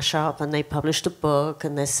the mashup, and they published a book,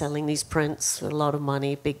 and they're selling these prints for a lot of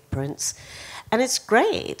money, big prints. And it's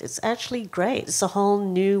great. It's actually great. It's a whole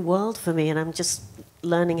new world for me, and I'm just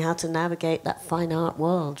learning how to navigate that fine art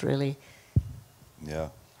world, really. Yeah.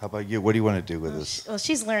 How about you? What do you want to do with this? Well,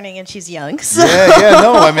 she's learning and she's young. So. Yeah.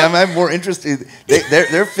 No, I mean, I'm more interested.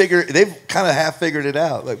 They've kind of half figured it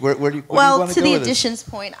out. Like, where do you want to go to the with additions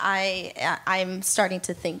point, I'm starting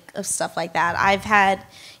to think of stuff like that. I've had,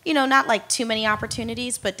 not like too many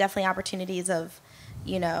opportunities, but definitely opportunities of,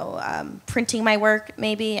 printing my work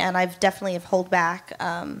maybe, and I've definitely have held back,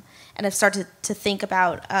 and I've started to think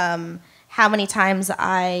about how many times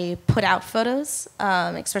I put out photos,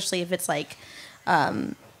 especially if it's like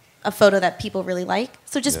a photo that people really like.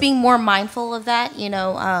 So just being more mindful of that,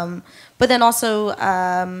 but then also,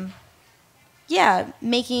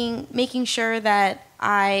 making sure that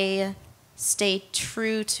I stay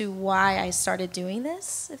true to why I started doing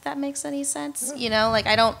this, if that makes any sense. Like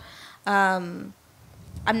I don't,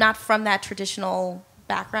 I'm not from that traditional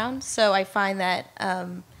background, so I find that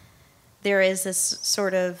there is this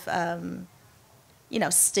sort of,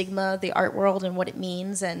 stigma, the art world and what it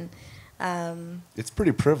means, and it's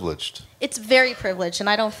pretty privileged. It's very privileged, and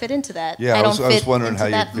I don't fit into that. Yeah, I was wondering how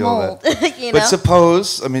you feel mold, that. But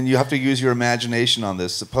suppose, I mean, you have to use your imagination on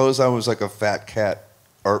this. Suppose I was like a fat cat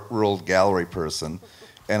art world gallery person,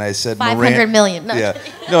 and I said, 500 million. No, yeah,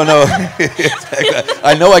 no.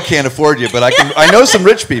 I know I can't afford you, but I know some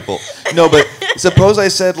rich people. No, but suppose I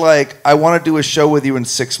said, like, I want to do a show with you in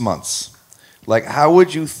 6 months. Like, how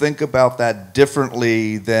would you think about that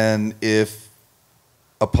differently than if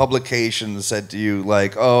a publication said to you,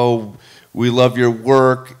 like, oh, we love your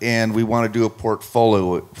work and we want to do a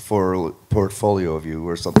portfolio of you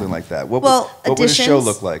or something like that? What would a show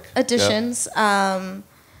look like? Additions. Yeah.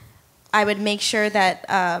 I would make sure that,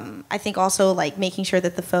 I think also like making sure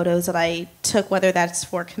that the photos that I took, whether that's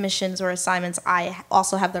for commissions or assignments, I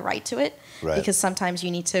also have the right to it. Right. Because sometimes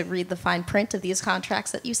you need to read the fine print of these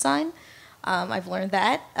contracts that you sign. I've learned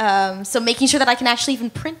that. So making sure that I can actually even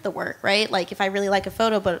print the work, right? Like if I really like a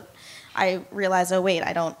photo, but I realize, oh wait,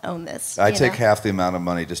 I don't own this. I take half the amount of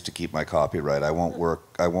money just to keep my copyright. I won't work.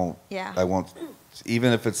 I won't.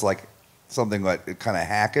 Even if it's like something like kind of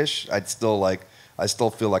hackish, I still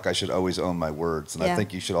feel like I should always own my words, and I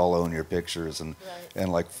think you should all own your pictures and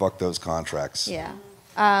like fuck those contracts. Yeah.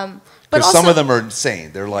 But some of them are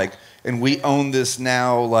insane. They're like, and we own this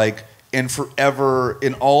now, like. And forever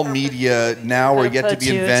in all media now are yet to be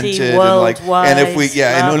invented, and if we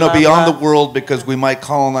beyond the world because we might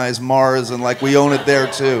colonize Mars and like we own it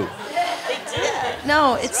there too.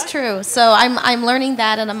 No, it's true. So I'm learning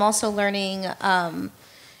that, and I'm also learning,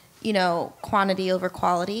 quantity over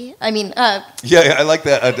quality. I mean, yeah, I like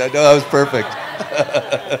that. That was perfect.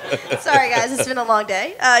 Sorry, guys, it's been a long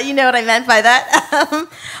day. You know what I meant by that.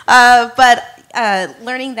 But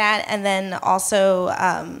learning that, and then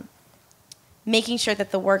also. Making sure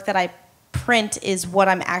that the work that I print is what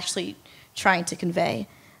I'm actually trying to convey.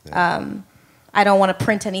 Yeah. I don't want to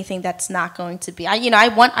print anything that's not going to be. I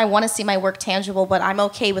want to see my work tangible, but I'm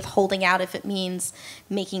okay with holding out if it means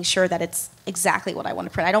making sure that it's exactly what I want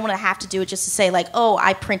to print. I don't want to have to do it just to say like, oh,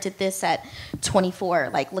 I printed this at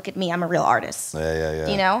 24. Like, look at me, I'm a real artist.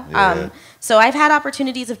 Yeah. So I've had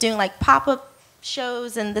opportunities of doing like pop-up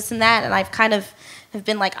shows and this and that, and I've kind of have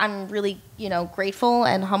been like, I'm really, grateful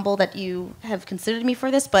and humble that you have considered me for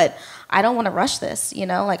this, but I don't want to rush this,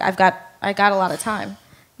 like I got a lot of time,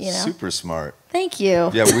 Super smart. Thank you.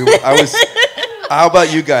 Yeah, how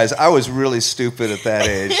about you guys? I was really stupid at that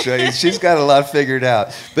age. She's got a lot figured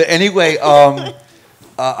out. But anyway,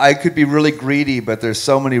 I could be really greedy, but there's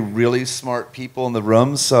so many really smart people in the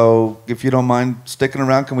room, so if you don't mind sticking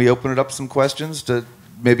around, can we open it up some questions to...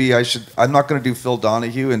 Maybe I should. I'm not going to do Phil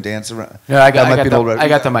Donahue and dance around. No, I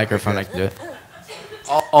got the microphone. I can do it.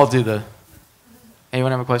 I'll do the.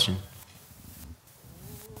 Anyone have a question?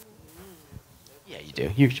 Yeah, you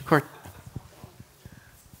do. You, Court.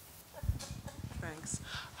 Thanks.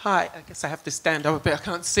 Hi. I guess I have to stand up a bit. I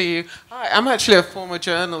can't see you. Hi. I'm actually a former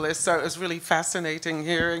journalist, so it was really fascinating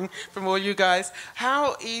hearing from all you guys.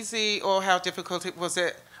 How easy or how difficult was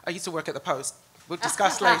it? I used to work at the Post. We'll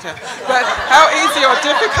discuss later. But how easy or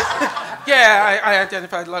difficult... Yeah, I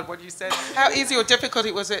identified a lot of what you said. How easy or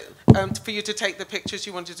difficult was it for you to take the pictures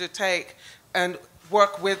you wanted to take and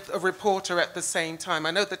work with a reporter at the same time?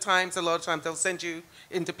 I know the Times, a lot of times, they'll send you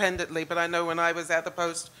independently, but I know when I was at the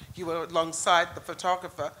Post, you were alongside the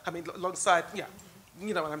photographer. I mean, alongside... Yeah,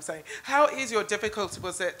 you know what I'm saying. How easy or difficult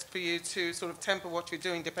was it for you to sort of temper what you're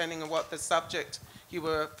doing depending on what the subject you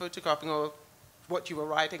were photographing or what you were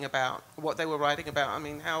writing about, what they were writing about? I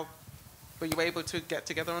mean, how were you able to get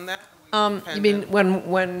together on that? You mean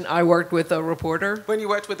when I worked with a reporter? When you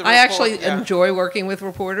worked with a I reporter, actually enjoy working with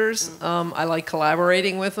reporters. I like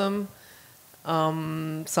collaborating with them.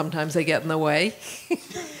 Sometimes they get in the way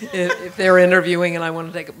if they're interviewing and I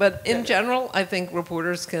want to take it. But in general, I think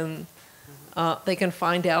reporters can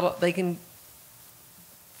find out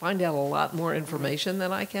a lot more information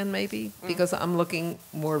than I can maybe, because I'm looking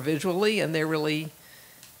more visually and they're really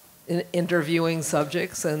interviewing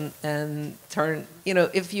subjects and turn,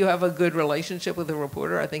 if you have a good relationship with a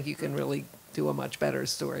reporter, I think you can really do a much better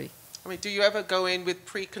story. I mean, do you ever go in with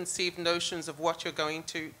preconceived notions of what you're going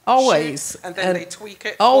to always shoot, and then they tweak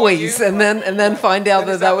it always for you? and then find out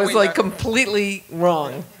that was like completely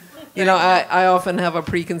wrong. I often have a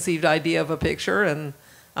preconceived idea of a picture and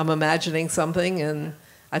I'm imagining something and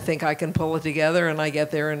I think I can pull it together and I get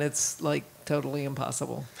there and it's like totally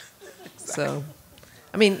impossible. Exactly. So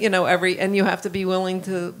I mean, and you have to be willing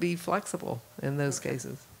to be flexible in those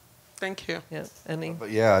cases. Thank you. Yeah. But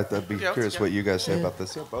yeah, I'd be curious what you guys say about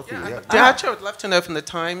this. Yeah, both of you. Yeah, actually, I would love to know from the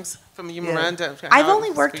Times, from you, Miranda. I've only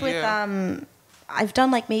worked with, I've done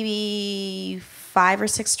like maybe 5 or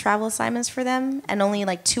 6 travel assignments for them, and only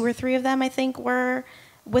like 2 or 3 of them, I think, were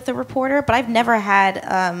with a reporter. But I've never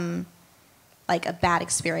had like a bad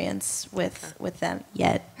experience with them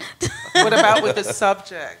yet. What about with the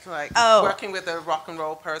subject, like working with a rock and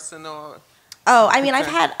roll person or? Oh, I mean,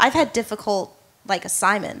 I've had difficult like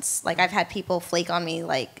assignments. Like I've had people flake on me.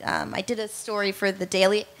 Like I did a story for the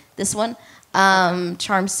Daily, this one,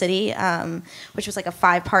 Charm City, which was like a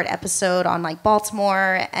 5-part episode on like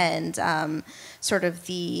Baltimore and sort of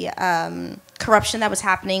the corruption that was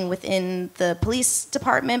happening within the police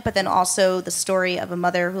department, but then also the story of a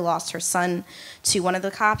mother who lost her son to one of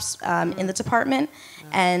the cops in the department.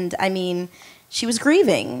 And I mean, she was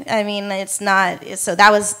grieving. I mean, so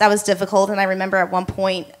that was difficult. And I remember at one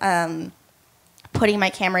point putting my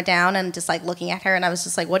camera down and just like looking at her, and I was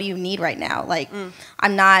just like, what do you need right now? Like,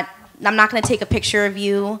 I'm not going to take a picture of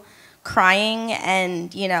you crying,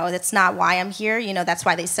 and that's not why I'm here. That's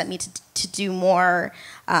why they sent me to do more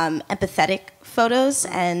empathetic photos.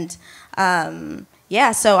 And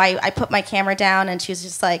so I put my camera down, and she was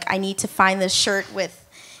just like, I need to find this shirt with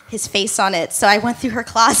his face on it. So I went through her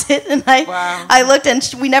closet and I looked, and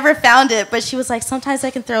we never found it, but she was like, sometimes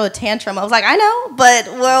I can throw a tantrum. I was like, I know, but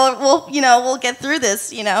we'll get through this,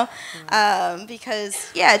 because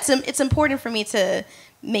it's important for me to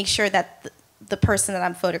make sure that the person that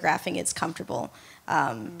I'm photographing is comfortable,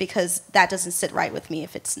 because that doesn't sit right with me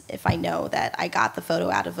if I know that I got the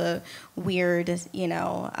photo out of a weird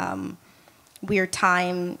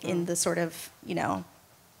time in the sort of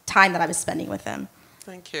time that I was spending with them.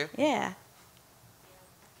 Thank you. Yeah.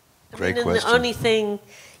 Great question. The only thing,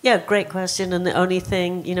 great question. And the only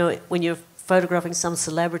thing, when you're photographing some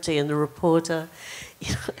celebrity and the reporter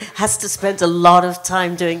has to spend a lot of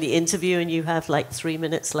time doing the interview and you have like 3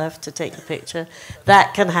 minutes left to take the picture,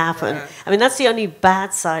 that can happen. Yeah. I mean, that's the only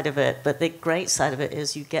bad side of it, but the great side of it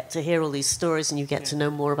is you get to hear all these stories and you get to know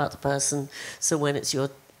more about the person. So when it's you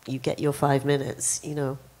get your 5 minutes,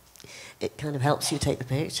 it kind of helps you take the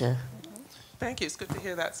picture. Thank you. It's good to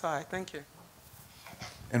hear that side. Thank you.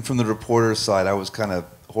 And from the reporter's side, I was kind of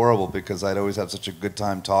horrible because I'd always have such a good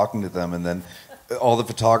time talking to them, and then all the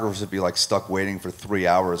photographers would be like stuck waiting for 3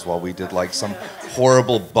 hours while we did like some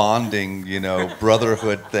horrible bonding,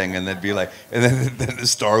 brotherhood thing, and they'd be like, and then the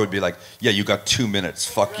star would be like, yeah, you got 2 minutes,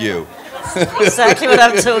 fuck you. Exactly what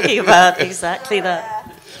I'm talking about. Exactly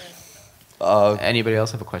that. Anybody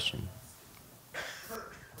else have a question?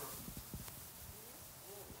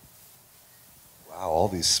 Wow, all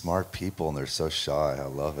these smart people, and they're so shy. I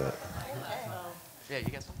love it. Yeah, you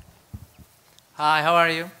guys. Hi, how are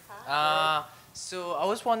you? So I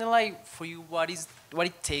was wondering, like, for you, what it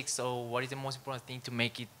takes, or what is the most important thing to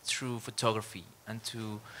make it through photography and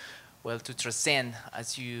to transcend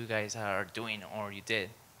as you guys are doing or you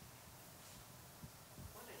did.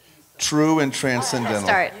 True and transcendental.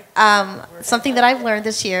 Start. Something that I've learned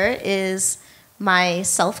this year is my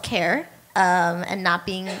self-care. And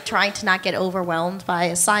trying to not get overwhelmed by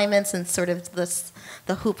assignments and sort of the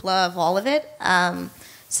hoopla of all of it.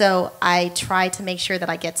 So I try to make sure that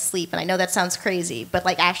I get sleep. And I know that sounds crazy, but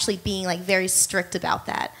like actually being like very strict about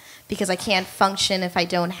that, because I can't function if I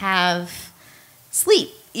don't have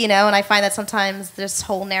sleep, And I find that sometimes this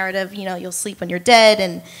whole narrative, you'll sleep when you're dead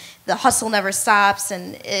and the hustle never stops.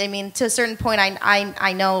 And I mean, to a certain point,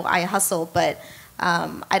 I know I hustle, but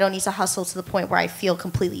I don't need to hustle to the point where I feel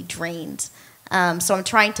completely drained. So I'm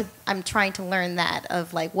trying to learn that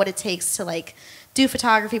of like what it takes to like do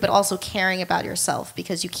photography, but also caring about yourself,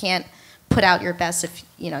 because you can't put out your best if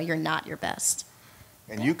you're not your best.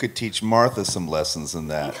 And you could teach Martha some lessons in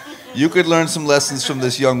that. You could learn some lessons from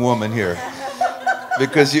this young woman here,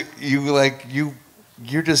 because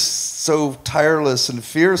you're just so tireless and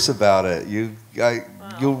fierce about it.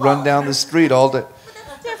 You'll run down the street all day.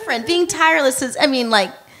 It's different. Being tireless is,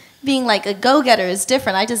 being like a go-getter is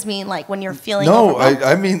different. I just mean like when you're feeling. No,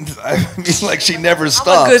 I mean like she never stops.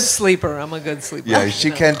 I'm a good sleeper. Yeah,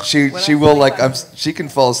 she can. She will like. She can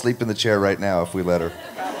fall asleep in the chair right now if we let her.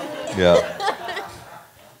 Yeah.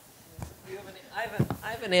 I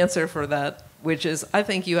have an answer for that, which is I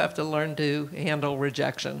think you have to learn to handle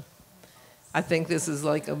rejection. I think this is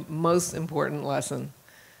like a most important lesson.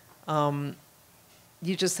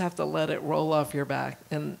 You just have to let it roll off your back,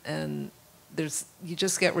 and you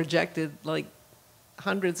just get rejected like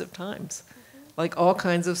hundreds of times, like all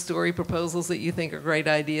kinds of story proposals that you think are great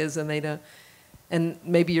ideas, and they don't. And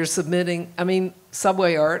maybe you're submitting.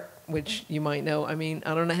 Subway art, which you might know. I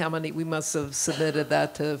don't know how many. We must have submitted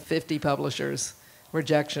that to 50 publishers.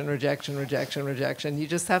 Rejection, rejection, rejection, rejection. You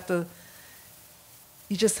just have to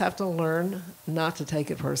learn not to take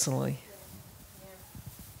it personally,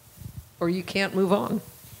 or you can't move on.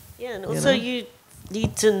 Yeah, and also you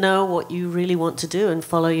need to know what you really want to do and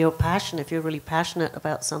follow your passion. If you're really passionate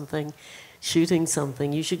about something, shooting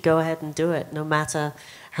something, you should go ahead and do it, no matter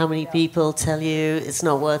how many people tell you it's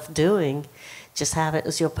not worth doing. Just have it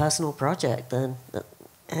as your personal project,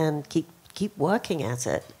 and keep working at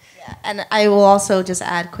it. Yeah, and I will also just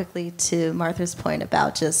add quickly to Martha's point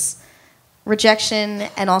about just rejection,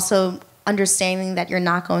 and also understanding that you're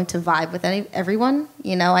not going to vibe with everyone.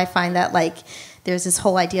 I find that like there's this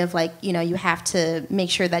whole idea of like, you have to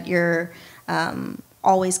make sure that you're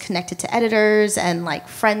always connected to editors and like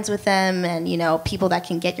friends with them, and people that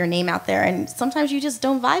can get your name out there. And sometimes you just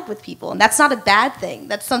don't vibe with people, and that's not a bad thing.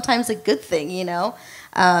 That's sometimes a good thing.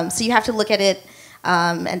 So you have to look at it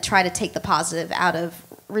and try to take the positive out of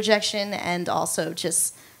rejection, and also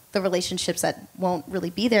just the relationships that won't really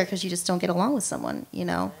be there because you just don't get along with someone.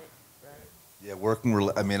 Yeah,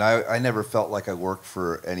 I never felt like I worked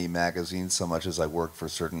for any magazine so much as I worked for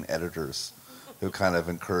certain editors who kind of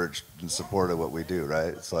encouraged and supported what we do,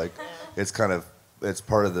 right? It's like, it's part of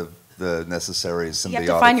the necessary symbiotic. You have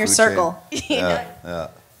to find your food circle. Yeah.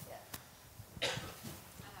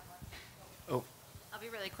 Oh. I'll be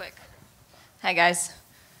really quick. Hi, guys.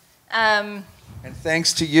 And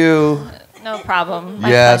thanks to you. No problem. My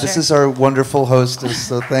Yeah, pleasure. this is our wonderful hostess,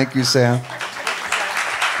 so thank you, Sam.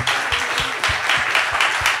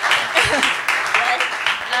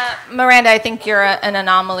 Miranda, I think you're an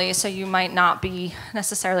anomaly, so you might not be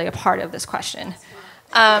necessarily a part of this question.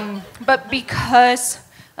 But because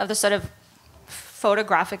of the sort of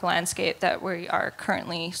photographic landscape that we are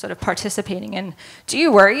currently sort of participating in, do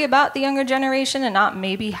you worry about the younger generation and not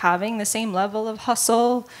maybe having the same level of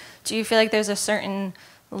hustle? Do you feel like there's a certain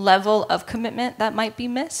level of commitment that might be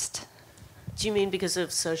missed? Do you mean because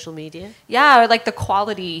of social media? Yeah, or like the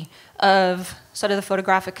quality of sort of the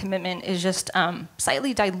photographic commitment is just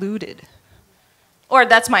slightly diluted. Or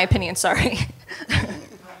that's my opinion, sorry.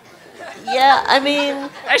 Yeah,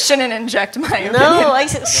 I shouldn't inject my opinion. No,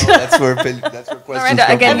 that's where questions Miranda,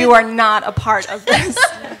 come again, from. you are not a part of this.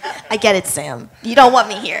 I get it, Sam. You don't want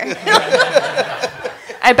me here.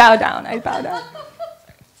 I bow down. I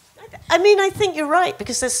think you're right,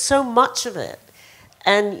 because there's so much of it.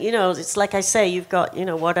 And, it's like I say, you've got,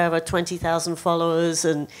 20,000 followers,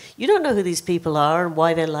 and you don't know who these people are and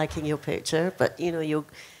why they're liking your picture, but,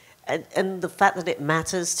 and the fact that it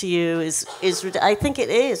matters to you is I think it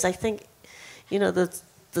is. I think, the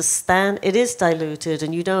stand, it is diluted,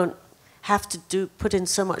 and you don't have to put in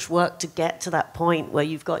so much work to get to that point where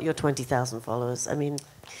you've got your 20,000 followers.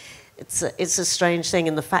 It's a strange thing,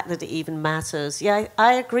 and the fact that it even matters. Yeah,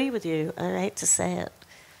 I agree with you. I hate to say it.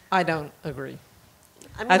 I don't agree.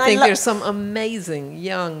 I think there's some amazing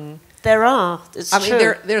young. There are. It's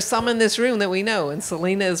true. There's some in this room that we know, and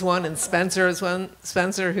Selena is one, and Spencer is one.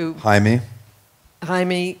 Spencer, who Jaime.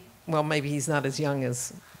 Well, maybe he's not as young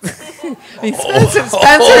as. Spencer just.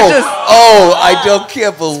 I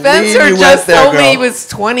can't believe Spencer you just went there, told me girl. he was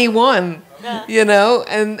 21.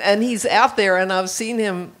 And he's out there, and I've seen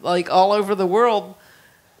him like all over the world,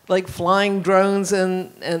 like flying drones,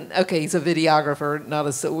 and okay, he's a videographer, not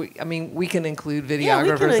a. We can include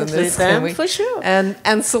videographers in this, them, can we? For sure.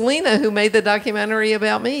 And Selena, who made the documentary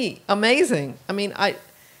about me, amazing. I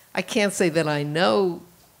can't say that I know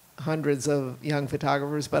hundreds of young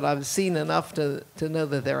photographers, but I've seen enough to know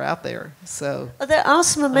that they're out there. So there are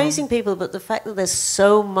some amazing people, but the fact that there's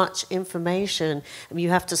so much information, I mean,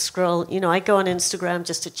 you have to scroll. You know, I go on Instagram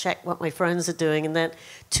just to check what my friends are doing, and then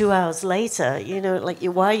 2 hours later, you know, like,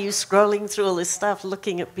 why are you scrolling through all this stuff,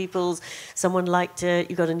 looking at people's, someone liked it,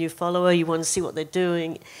 you got a new follower, you want to see what they're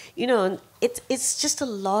doing, you know, and it's just a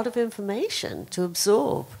lot of information to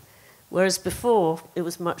absorb. Whereas before, it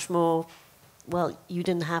was much more, well, you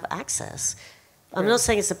didn't have access. I'm not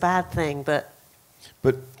saying it's a bad thing, but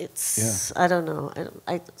it's, I don't know.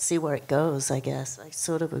 I see where it goes, I guess. I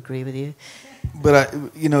sort of agree with you. But,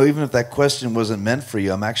 you know, even if that question wasn't meant for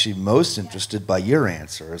you, I'm actually most interested by your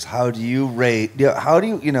answers. How do you rate, how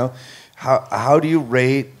do you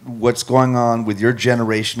rate what's going on with your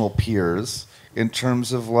generational peers in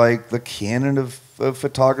terms of, like, the canon of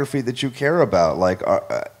photography that you care about? Like,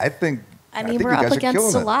 I think we're up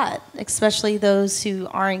against a lot, especially those who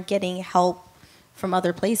aren't getting help from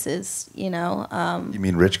other places, you know. You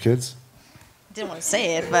mean rich kids? Didn't want to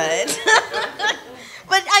say it, but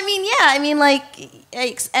but I mean, yeah, I mean, like,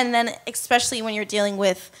 and then especially when you're dealing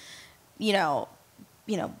with, you know,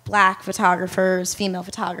 black photographers, female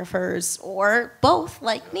photographers, or both,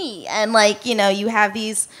 like me, and, like, you know, you have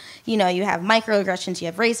these, you know, you have microaggressions, you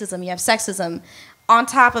have racism, you have sexism, on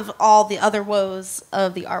top of all the other woes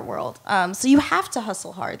of the art world. So you have to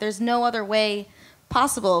hustle hard. There's no other way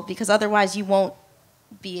possible, because otherwise you won't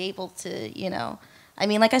be able to, you know. I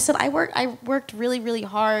mean, like I said, I worked really, really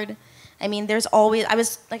hard. I mean, there's always, I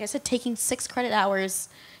was, like I said, taking 6 credit hours,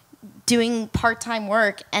 doing part-time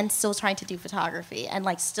work, and still trying to do photography, and,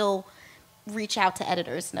 like, still reach out to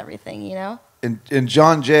editors and everything, you know? And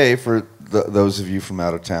John Jay, for those of you from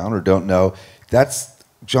out of town or don't know, that's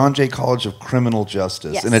John Jay College of Criminal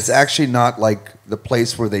Justice. Yes. And it's actually not like the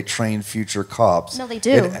place where they train future cops. No, they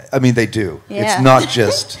do. I mean, they do. Yeah. It's not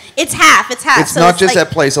just... It's half. It's so not just like,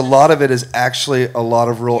 that place. A lot of it is actually a lot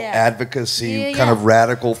of real advocacy, kind of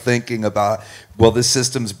radical thinking about, well, this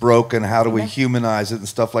system's broken, how do we humanize it and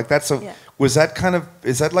stuff like that. So was that kind of,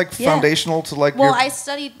 is that like foundational to like Well, I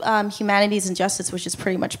studied humanities and justice, which is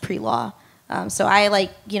pretty much pre-law. So I,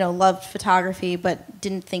 like, you know, loved photography, but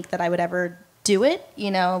didn't think that I would ever do it,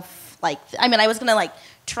 you know, like, I mean, I was gonna, like,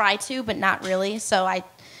 try to, but not really. So I,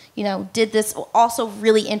 you know, did this, also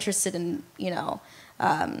really interested in, you know,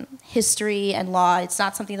 history and law. It's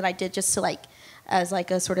not something that I did just to, like, as,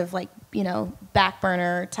 like, a sort of, like, you know, back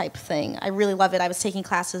burner type thing. I really love it. I was taking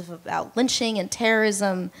classes about lynching and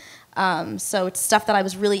terrorism. So it's stuff that I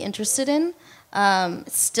was really interested in.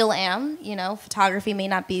 Still am, you know. Photography may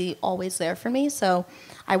not be always there for me, so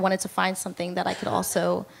I wanted to find something that I could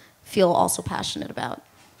also feel also passionate about.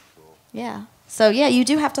 Yeah. So yeah, you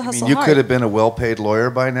do have to hustle hard. You could have been a well-paid lawyer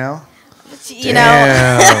by now. You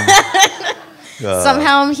know,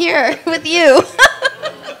 somehow I'm here with you.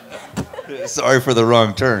 Sorry for the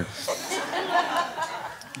wrong turn.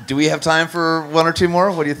 Do we have time for one or two more?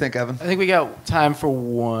 What do you think, Evan? I think we got time for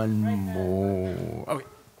one more. Okay.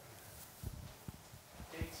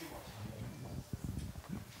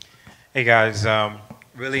 Hey guys,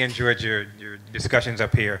 really enjoyed your discussions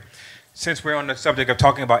up here. Since we're on the subject of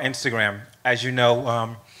talking about Instagram, as you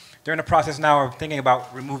know, they're in the process now of thinking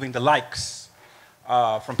about removing the likes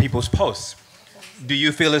from people's posts. Do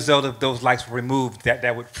you feel as though if those likes were removed,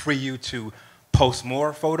 that would free you to post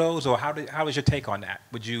more photos, or how is your take on that?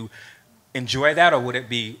 Would you enjoy that, or would it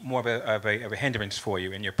be more of a hindrance for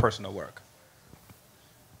you in your personal work?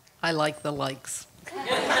 I like the likes.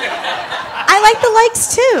 I like the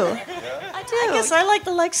likes too. I do. I guess I like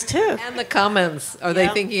the likes too. And the comments. Are they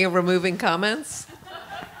thinking of removing comments?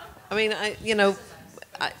 I mean,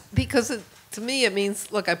 because to me it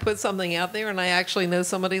means, look, I put something out there and I actually know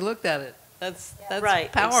somebody looked at it. That's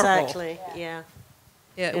right, powerful. Exactly. Yeah.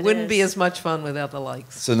 Yeah, it wouldn't be as much fun without the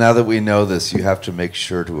likes. So now that we know this, you have to make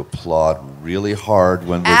sure to applaud really hard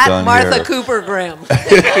when we're At done Martha here. Cooper Graham.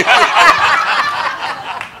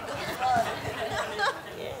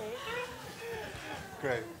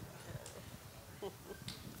 Great.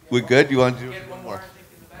 We good? You want to do one more?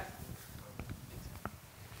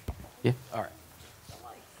 Yeah. All right.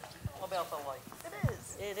 How about the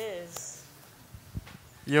likes? It is.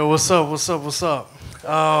 Yo, what's up? What's up? What's up?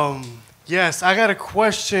 Yes, I got a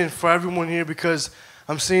question for everyone here because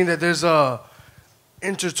I'm seeing that there's a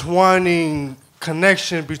intertwining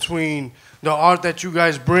connection between the art that you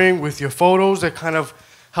guys bring with your photos that kind of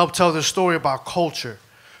help tell the story about culture.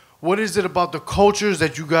 What is it about the cultures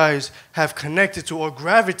that you guys have connected to or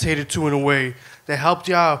gravitated to in a way that helped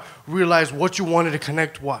y'all realize what you wanted to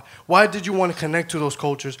connect with? Why did you want to connect to those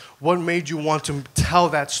cultures? What made you want to tell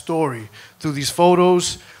that story through these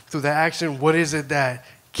photos, through the action? What is it that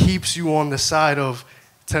keeps you on the side of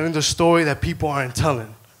telling the story that people aren't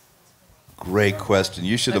telling? Great question.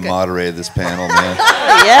 You should have moderated this panel, man.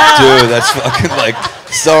 Yeah. Dude, that's fucking like,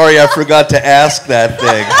 sorry, I forgot to ask that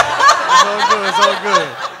thing. It's all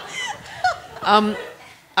good.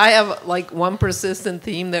 I have like one persistent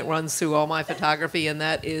theme that runs through all my photography, and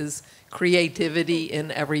that is creativity in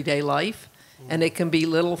everyday life. And it can be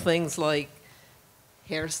little things like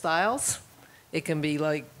hairstyles. It can be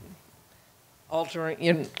like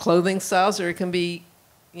altering clothing styles, or it can be,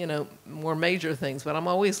 more major things. But I'm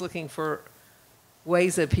always looking for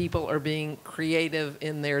ways that people are being creative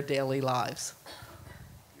in their daily lives.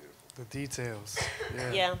 The details.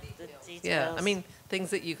 Yeah, the details. Yeah, I mean,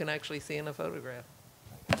 things that you can actually see in a photograph.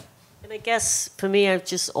 And I guess for me, I've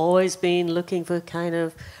just always been looking for kind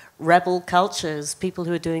of rebel cultures, people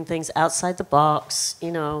who are doing things outside the box,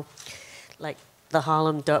 like the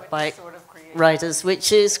Harlem Dirt Bike Riders,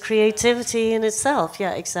 which is creativity in itself.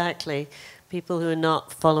 Yeah, exactly. People who are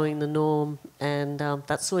not following the norm, and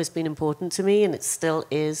that's always been important to me, and it still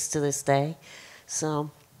is to this day.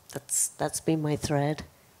 So that's been my thread.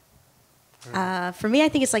 For me, I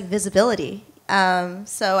think it's like visibility.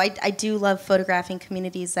 So I do love photographing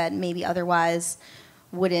communities that maybe otherwise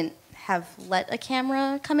wouldn't have let a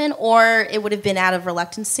camera come in, or it would have been out of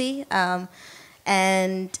reluctancy.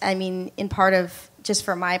 And I mean, in part of just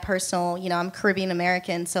for my personal, I'm Caribbean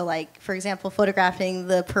American, so like, for example, photographing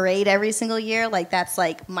the parade every single year, like that's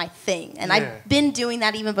like my thing. And I've been doing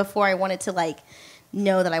that even before I wanted to like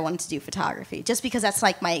know that I wanted to do photography, just because that's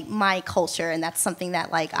like my culture, and that's something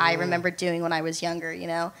that like I remember doing when I was younger,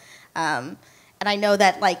 and I know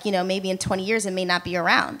that like, maybe in 20 years it may not be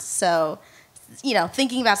around. So,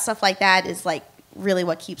 thinking about stuff like that is like really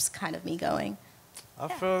what keeps kind of me going. I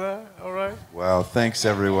feel that. All right. Wow, thanks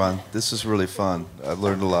everyone. This is really fun. I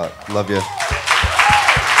learned a lot. Love you.